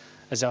church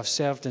as I've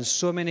served in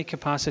so many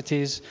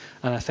capacities.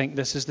 And I think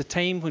this is the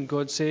time when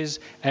God says,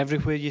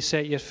 everywhere you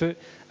set your foot,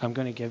 I'm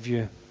going to give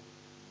you.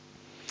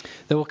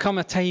 There will come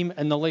a time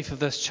in the life of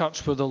this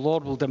church where the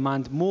Lord will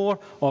demand more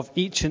of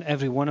each and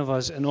every one of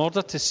us in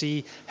order to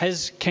see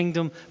his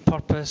kingdom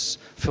purpose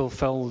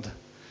fulfilled.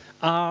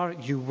 Are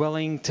you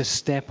willing to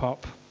step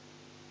up?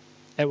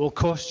 It will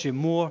cost you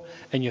more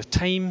in your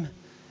time,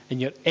 in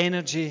your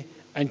energy,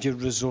 and your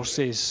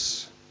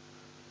resources.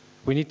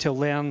 We need to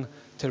learn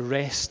to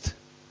rest.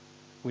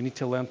 We need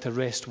to learn to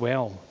rest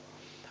well.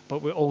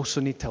 But we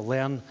also need to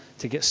learn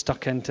to get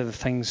stuck into the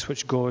things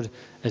which God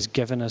has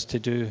given us to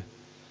do.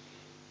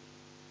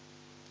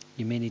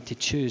 You may need to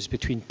choose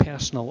between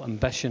personal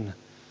ambition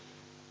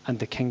and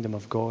the kingdom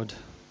of God.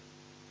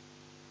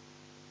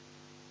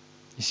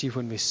 You see,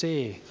 when we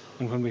say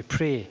and when we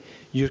pray,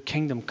 your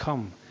kingdom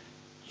come,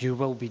 your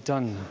will be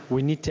done,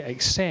 we need to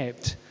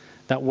accept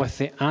that with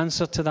the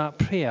answer to that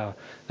prayer,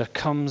 there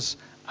comes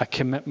a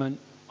commitment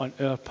on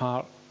our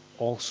part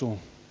also.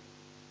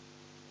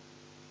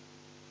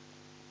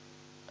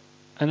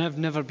 And I've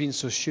never been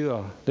so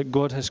sure that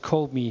God has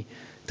called me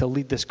to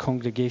lead this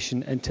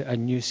congregation into a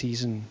new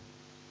season.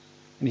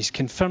 And he's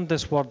confirmed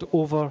this word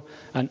over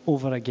and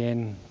over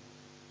again.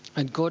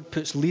 And God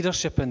puts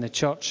leadership in the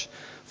church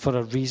for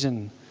a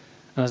reason.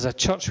 And as a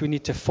church, we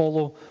need to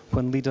follow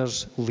when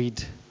leaders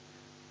lead.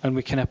 And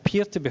we can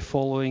appear to be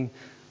following,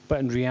 but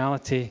in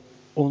reality,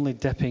 only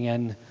dipping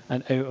in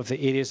and out of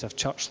the areas of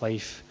church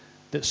life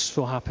that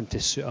so happen to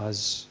suit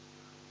us.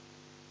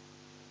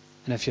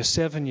 And if you're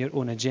serving your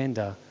own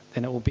agenda,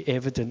 then it will be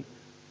evident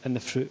in the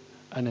fruit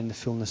and in the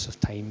fullness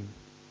of time.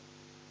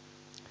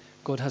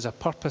 God has a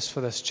purpose for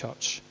this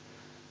church.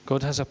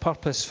 God has a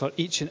purpose for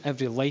each and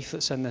every life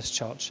that's in this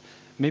church.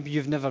 Maybe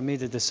you've never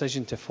made a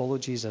decision to follow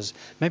Jesus.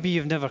 Maybe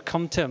you've never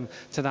come to him,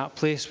 to that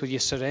place where you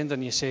surrender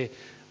and you say,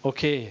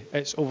 okay,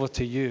 it's over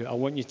to you. I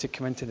want you to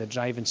come into the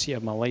driving seat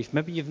of my life.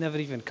 Maybe you've never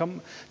even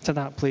come to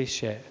that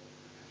place yet.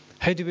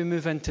 How do we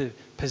move into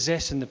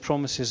possessing the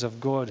promises of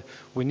God?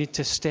 We need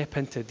to step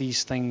into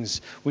these things.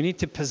 We need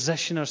to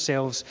position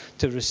ourselves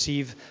to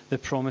receive the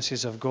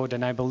promises of God.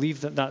 And I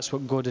believe that that's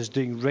what God is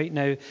doing right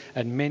now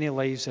in many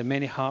lives, in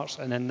many hearts,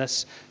 and in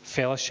this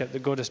fellowship.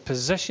 That God is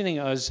positioning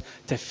us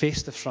to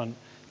face the front,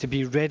 to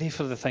be ready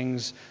for the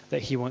things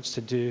that he wants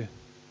to do.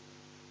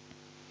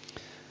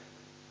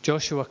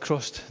 Joshua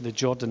crossed the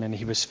Jordan and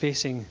he was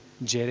facing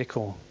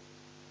Jericho.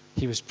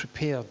 He was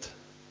prepared.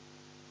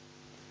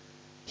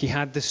 He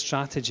had this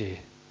strategy.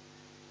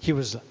 He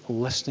was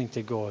listening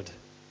to God.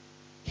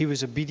 He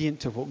was obedient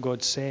to what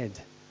God said.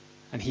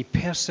 And he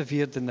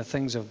persevered in the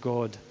things of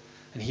God.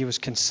 And he was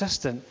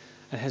consistent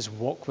in his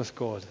walk with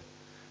God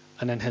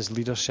and in his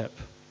leadership.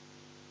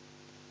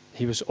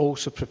 He was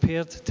also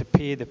prepared to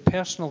pay the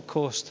personal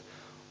cost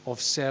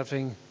of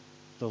serving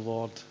the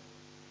Lord.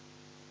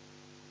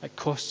 It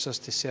costs us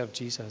to serve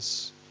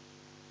Jesus.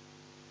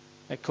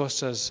 It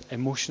costs us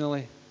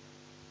emotionally.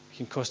 It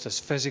can cost us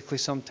physically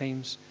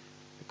sometimes.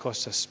 It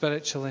costs us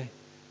spiritually.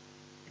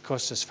 It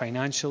costs us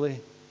financially.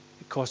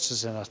 It costs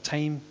us in our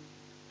time,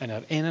 in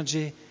our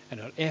energy,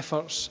 in our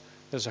efforts.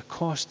 There's a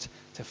cost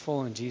to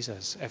following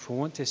Jesus if we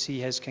want to see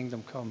his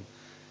kingdom come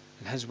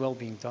and his will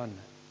being done.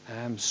 And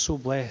I'm so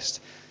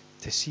blessed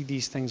to see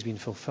these things being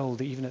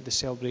fulfilled, even at the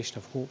celebration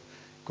of hope.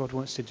 God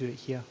wants to do it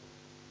here.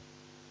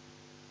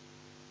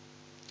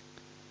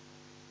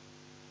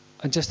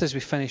 And just as we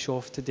finish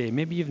off today,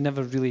 maybe you've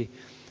never really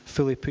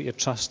fully put your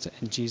trust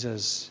in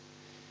Jesus.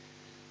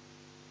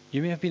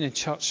 You may have been in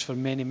church for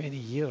many, many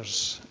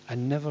years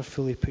and never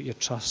fully put your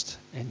trust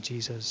in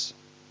Jesus.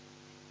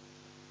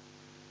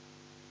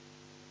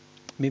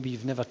 Maybe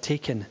you've never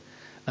taken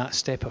that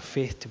step of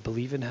faith to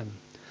believe in him.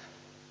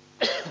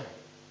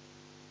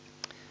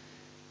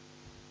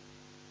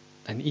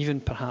 And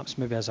even perhaps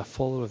maybe as a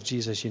follower of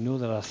Jesus, you know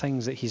there are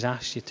things that he's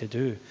asked you to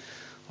do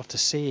or to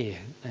say,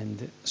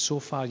 and so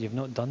far you've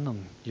not done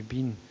them. You've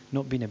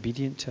not been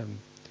obedient to him.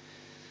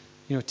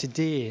 You know,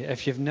 today,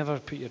 if you've never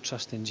put your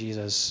trust in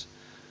Jesus,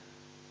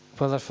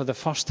 whether for the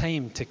first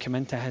time to come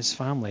into his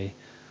family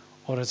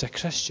or as a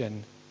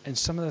Christian, and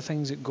some of the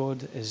things that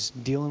God is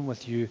dealing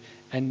with you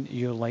in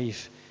your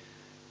life,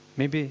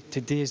 maybe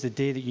today is the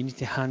day that you need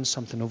to hand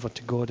something over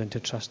to God and to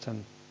trust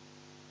him.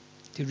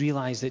 to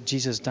realize that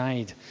Jesus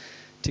died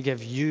to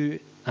give you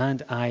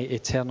and I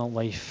eternal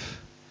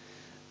life.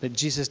 That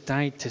Jesus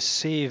died to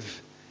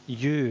save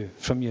you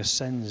from your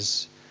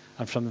sins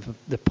and from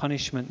the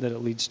punishment that it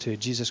leads to.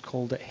 Jesus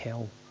called it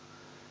hell.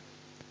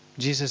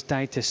 Jesus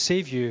died to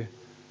save you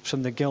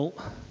from the guilt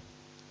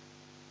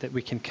that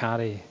we can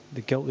carry,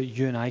 the guilt that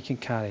you and I can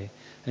carry.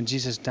 And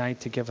Jesus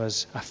died to give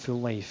us a full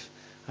life,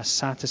 a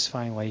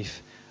satisfying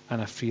life,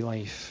 and a free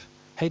life.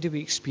 How do we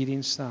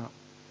experience that?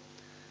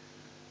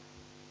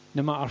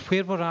 No matter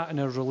where we're at in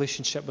our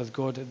relationship with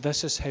God,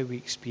 this is how we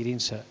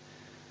experience it.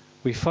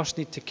 We first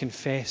need to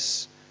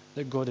confess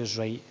that God is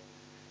right.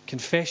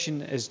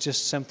 Confession is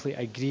just simply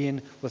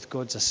agreeing with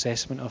God's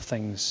assessment of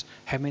things.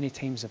 How many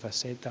times have I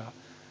said that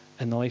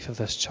in the life of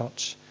this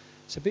church?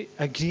 It's about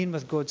agreeing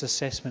with God's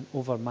assessment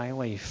over my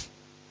life.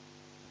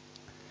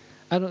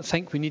 I don't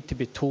think we need to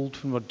be told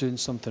when we're doing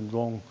something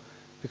wrong,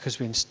 because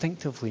we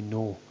instinctively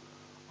know,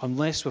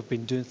 unless we've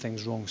been doing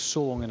things wrong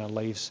so long in our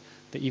lives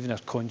that even our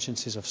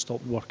consciences have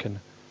stopped working.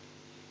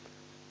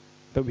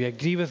 But we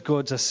agree with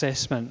God's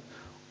assessment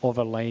of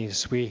our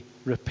lives. We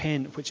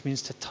repent, which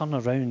means to turn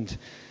around,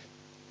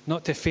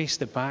 not to face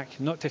the back,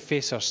 not to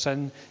face our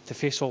sin, to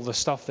face all the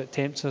stuff that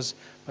tempts us,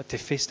 but to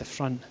face the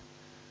front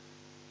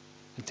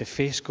and to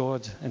face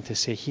God and to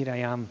say, here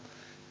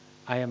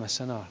I am a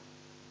sinner.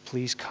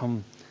 Please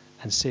come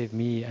and save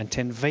me, and to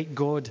invite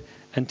God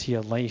into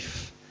your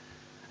life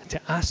and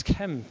to ask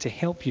him to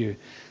help you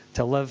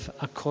to live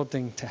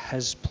according to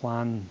his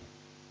plan.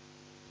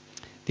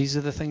 These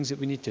are the things that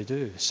we need to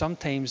do.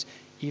 Sometimes,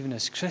 even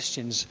as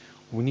Christians,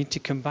 we need to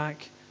come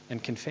back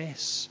and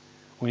confess.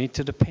 We need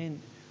to repent.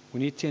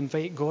 We need to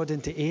invite God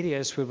into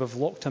areas where we've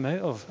locked him out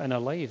of in our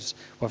lives.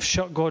 We've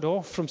shut God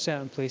off from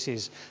certain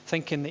places,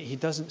 thinking that he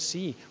doesn't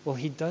see. Well,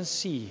 he does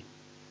see.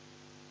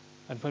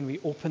 And when we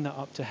open that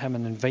up to him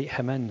and invite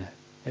him in,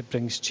 it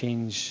brings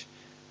change.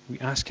 We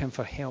ask him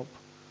for help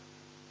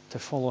to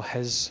follow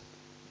his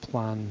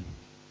plan.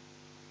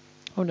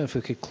 I wonder if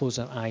we could close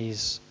our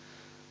eyes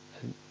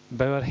and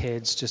bow our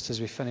heads just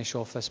as we finish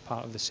off this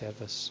part of the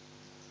service.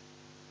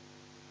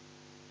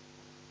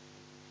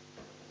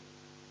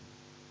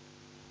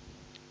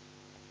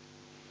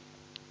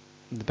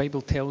 The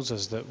Bible tells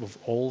us that we've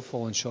all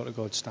fallen short of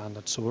God's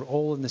standard, so we're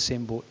all in the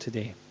same boat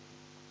today.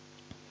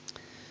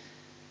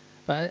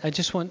 But I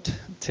just want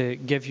to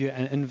give you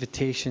an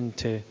invitation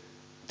to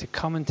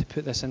come and to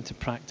put this into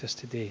practice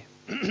today.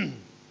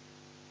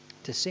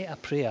 To say a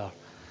prayer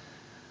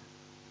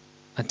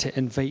and to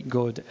invite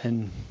God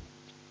in.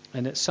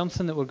 And it's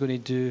something that we're going to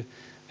do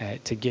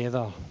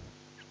together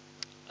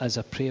as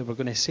a prayer. We're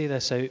going to say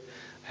this out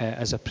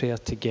as a prayer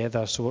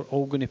together. So we're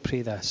all going to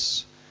pray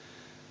this.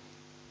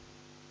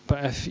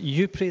 But if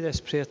you pray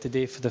this prayer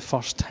today for the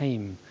first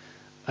time,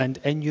 and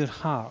in your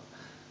heart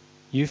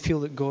you feel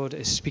that God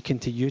is speaking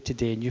to you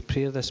today, and you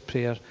pray this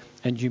prayer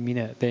and you mean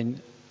it,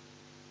 then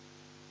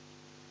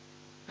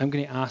I'm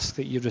going to ask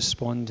that you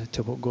respond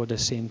to what God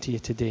is saying to you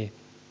today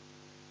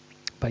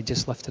by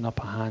just lifting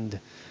up a hand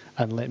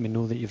and letting me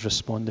know that you've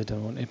responded. I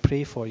want to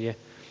pray for you,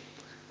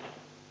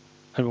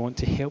 and we want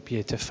to help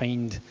you to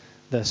find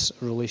this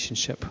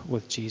relationship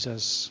with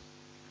Jesus.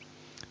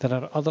 There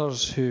are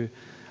others who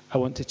I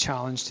want to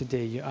challenge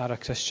today. You are a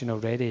Christian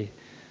already,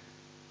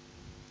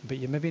 but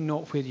you're maybe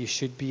not where you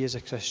should be as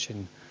a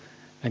Christian.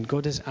 And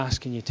God is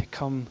asking you to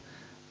come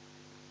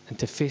and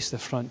to face the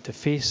front, to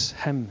face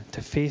him,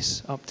 to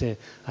face up to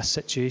a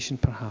situation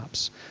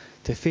perhaps,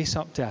 to face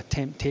up to a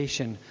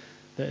temptation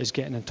that is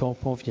getting on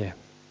top of you.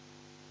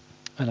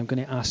 And I'm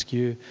going to ask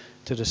you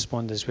to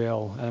respond as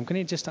well. And I'm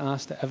going to just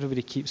ask that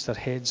everybody keeps their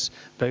heads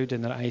bowed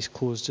and their eyes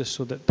closed, just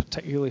so that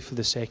particularly for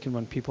the second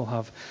one, people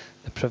have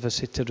the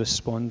privacy to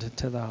respond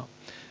to that.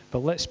 But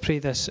let's pray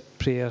this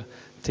prayer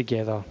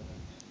together.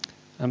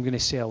 I'm going to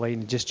say a line,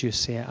 and just you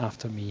say it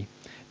after me.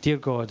 Dear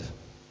God,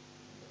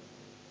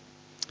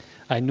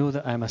 I know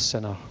that I'm a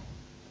sinner.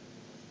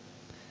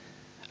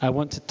 I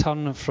want to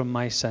turn from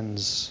my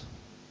sins,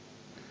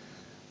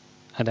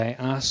 and I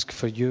ask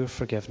for your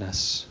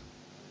forgiveness.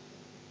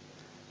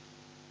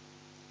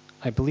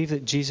 I believe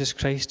that Jesus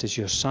Christ is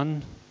your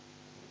Son.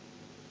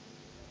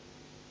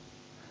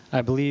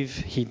 I believe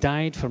he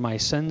died for my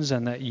sins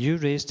and that you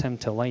raised him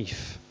to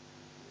life.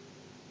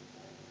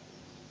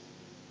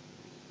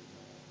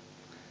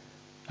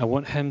 I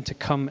want him to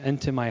come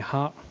into my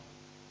heart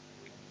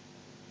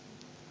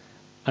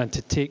and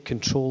to take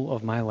control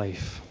of my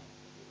life.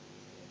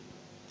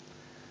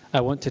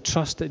 I want to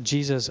trust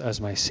Jesus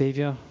as my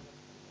Saviour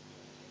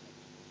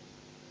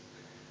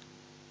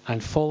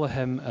and follow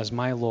him as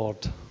my Lord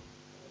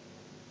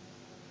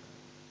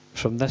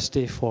from this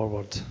day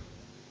forward.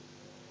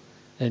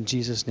 In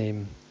Jesus'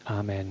 name,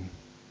 amen.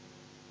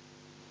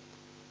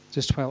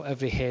 Just while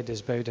every head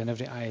is bowed and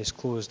every eye is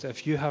closed,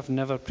 if you have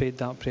never prayed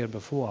that prayer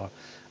before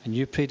and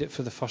you prayed it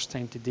for the first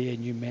time today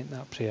and you meant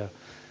that prayer,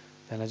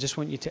 then I just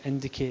want you to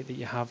indicate that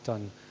you have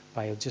done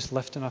by just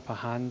lifting up a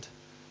hand.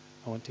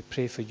 I want to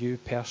pray for you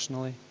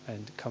personally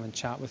and come and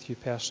chat with you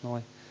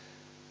personally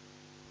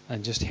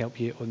and just help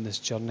you on this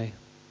journey.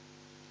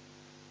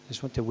 I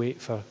just want to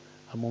wait for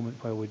a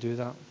moment while we do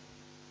that.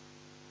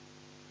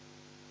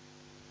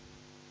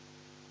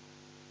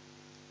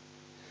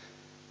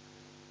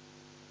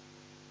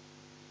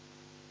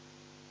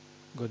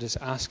 God is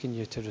asking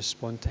you to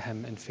respond to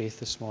him in faith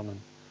this morning.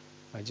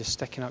 By just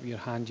sticking up your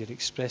hand, you're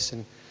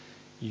expressing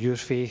your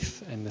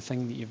faith in the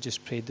thing that you've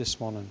just prayed this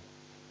morning,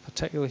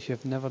 particularly if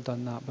you've never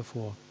done that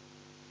before.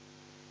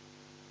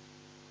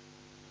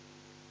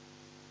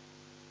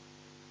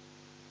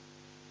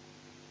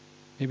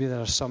 Maybe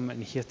there are some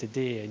in here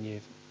today and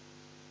you've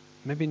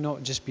maybe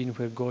not just been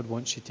where God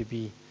wants you to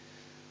be.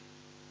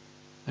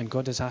 And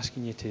God is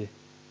asking you to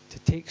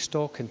take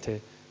stock and to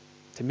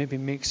maybe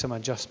make some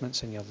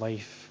adjustments in your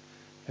life.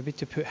 Maybe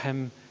to put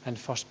him in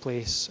first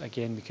place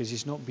again, because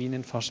he's not been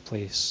in first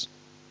place.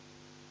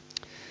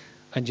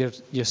 And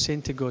you're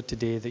saying to God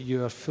today that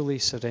you are fully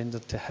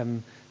surrendered to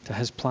him, to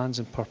his plans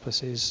and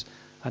purposes,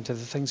 and to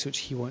the things which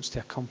he wants to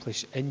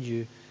accomplish in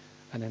you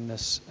and in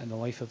the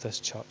life of this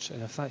church.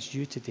 And if that's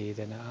you today,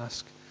 then I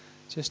ask,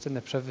 just in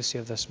the privacy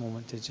of this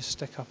moment, to just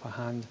stick up a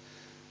hand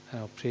and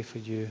I'll pray for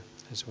you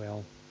as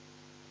well.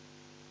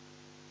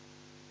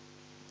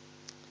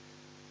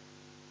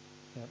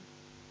 Yep.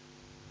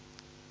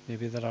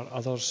 Maybe there are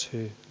others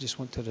who just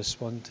want to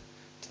respond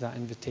to that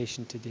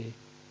invitation today.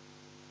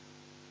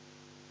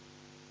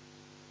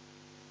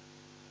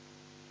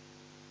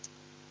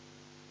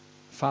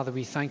 Father,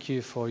 we thank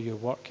you for your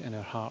work in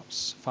our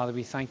hearts. Father,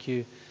 we thank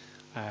you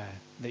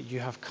that you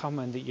have come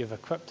and that you've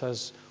equipped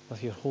us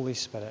with your Holy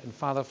Spirit. And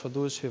Father, for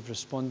those who have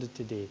responded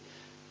today,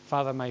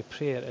 Father, my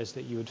prayer is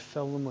that you would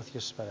fill them with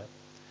your Spirit.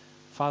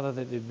 Father,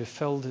 that they'd be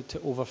filled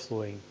to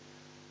overflowing.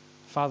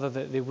 Father,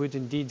 that they would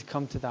indeed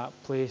come to that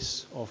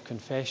place of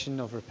confession,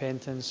 of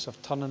repentance,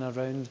 of turning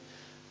around.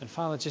 And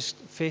Father, just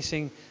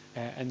facing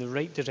in the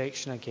right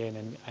direction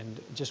again and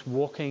just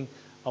walking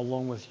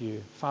along with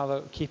you.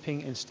 Father,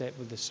 keeping in step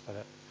with the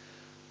Spirit.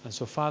 And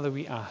so, Father,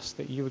 we ask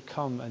that you would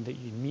come and that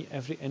you meet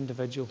every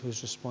individual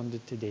who's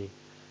responded today.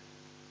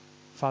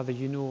 Father,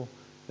 you know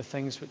the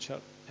things which are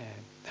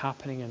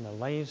happening in their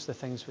lives, the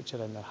things which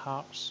are in their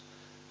hearts.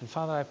 And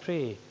Father, I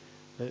pray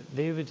that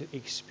they would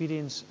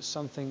experience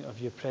something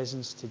of your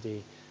presence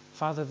today.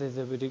 Father, that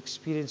they would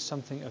experience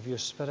something of your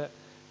Spirit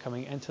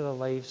coming into their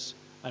lives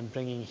and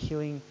bringing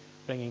healing,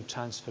 bringing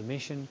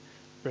transformation,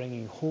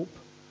 bringing hope.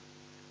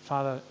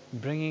 Father,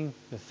 bringing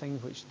the thing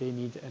which they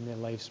need in their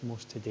lives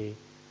most today.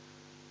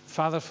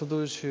 Father, for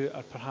those who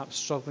are perhaps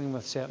struggling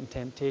with certain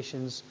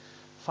temptations,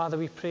 Father,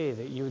 we pray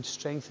that you would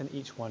strengthen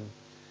each one.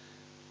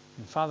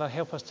 And Father,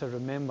 help us to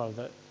remember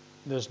that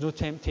there's no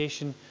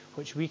temptation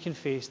which we can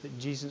face that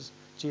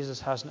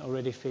Jesus hasn't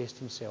already faced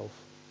himself.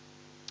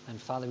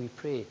 And Father, we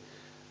pray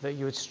that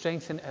you would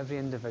strengthen every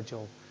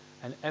individual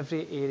in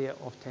every area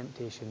of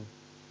temptation.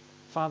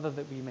 Father,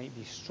 that we might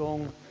be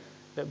strong,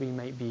 that we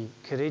might be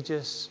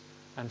courageous,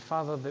 and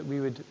Father, that we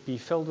would be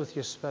filled with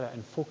your Spirit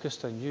and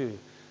focused on you.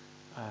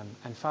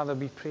 And Father,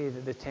 we pray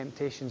that the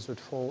temptations would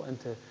fall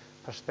into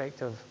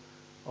perspective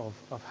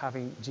of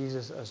having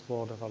Jesus as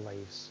Lord of our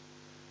lives.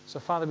 So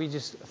Father, we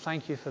just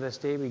thank you for this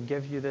day. We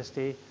give you this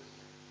day.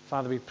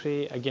 Father, we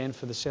pray again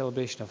for the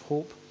celebration of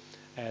hope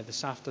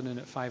this afternoon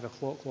at 5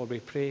 o'clock. Lord,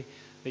 we pray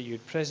that you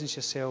would presence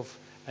yourself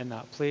in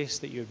that place,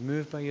 that you would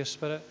move by your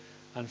Spirit,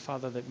 and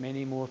Father, that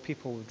many more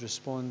people would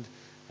respond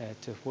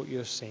to what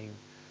you're saying.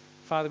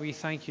 Father, we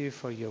thank you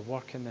for your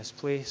work in this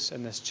place,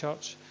 in this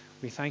church.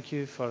 We thank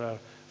you for our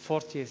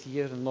 40th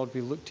year, and Lord,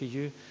 we look to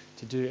you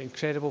to do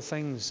incredible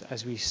things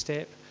as we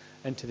step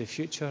into the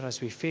future, as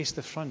we face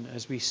the front,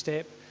 as we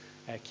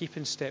keep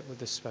in step with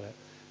the Spirit.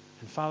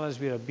 And Father, as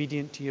we are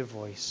obedient to your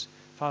voice,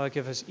 Father,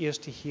 give us ears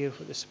to hear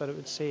what the Spirit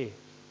would say.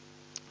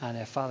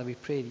 And Father, we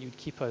pray that you would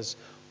keep us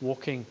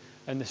walking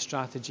in the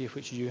strategy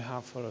which you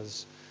have for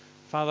us.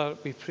 Father,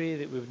 we pray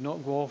that we would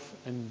not go off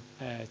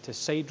to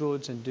side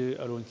roads and do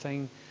our own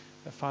thing,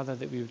 but Father,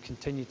 that we would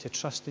continue to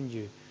trust in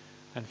you.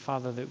 And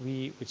Father, that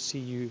we would see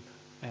you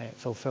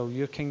fulfill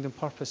your kingdom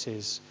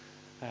purposes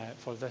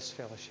for this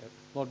fellowship.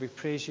 Lord, we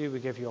praise you, we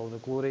give you all the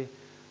glory.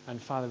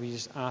 And Father, we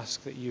just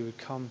ask that you would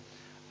come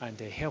and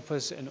help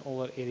us in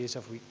all our areas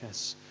of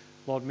weakness.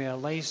 Lord, may our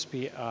lives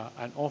be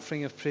an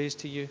offering of praise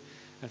to you.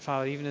 And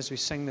Father, even as we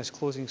sing this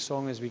closing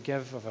song, as we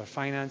give of our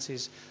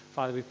finances,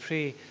 Father, we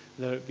pray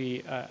that it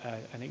be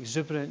an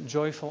exuberant,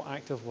 joyful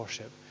act of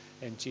worship.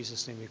 In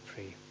Jesus' name we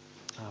pray.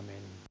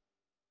 Amen.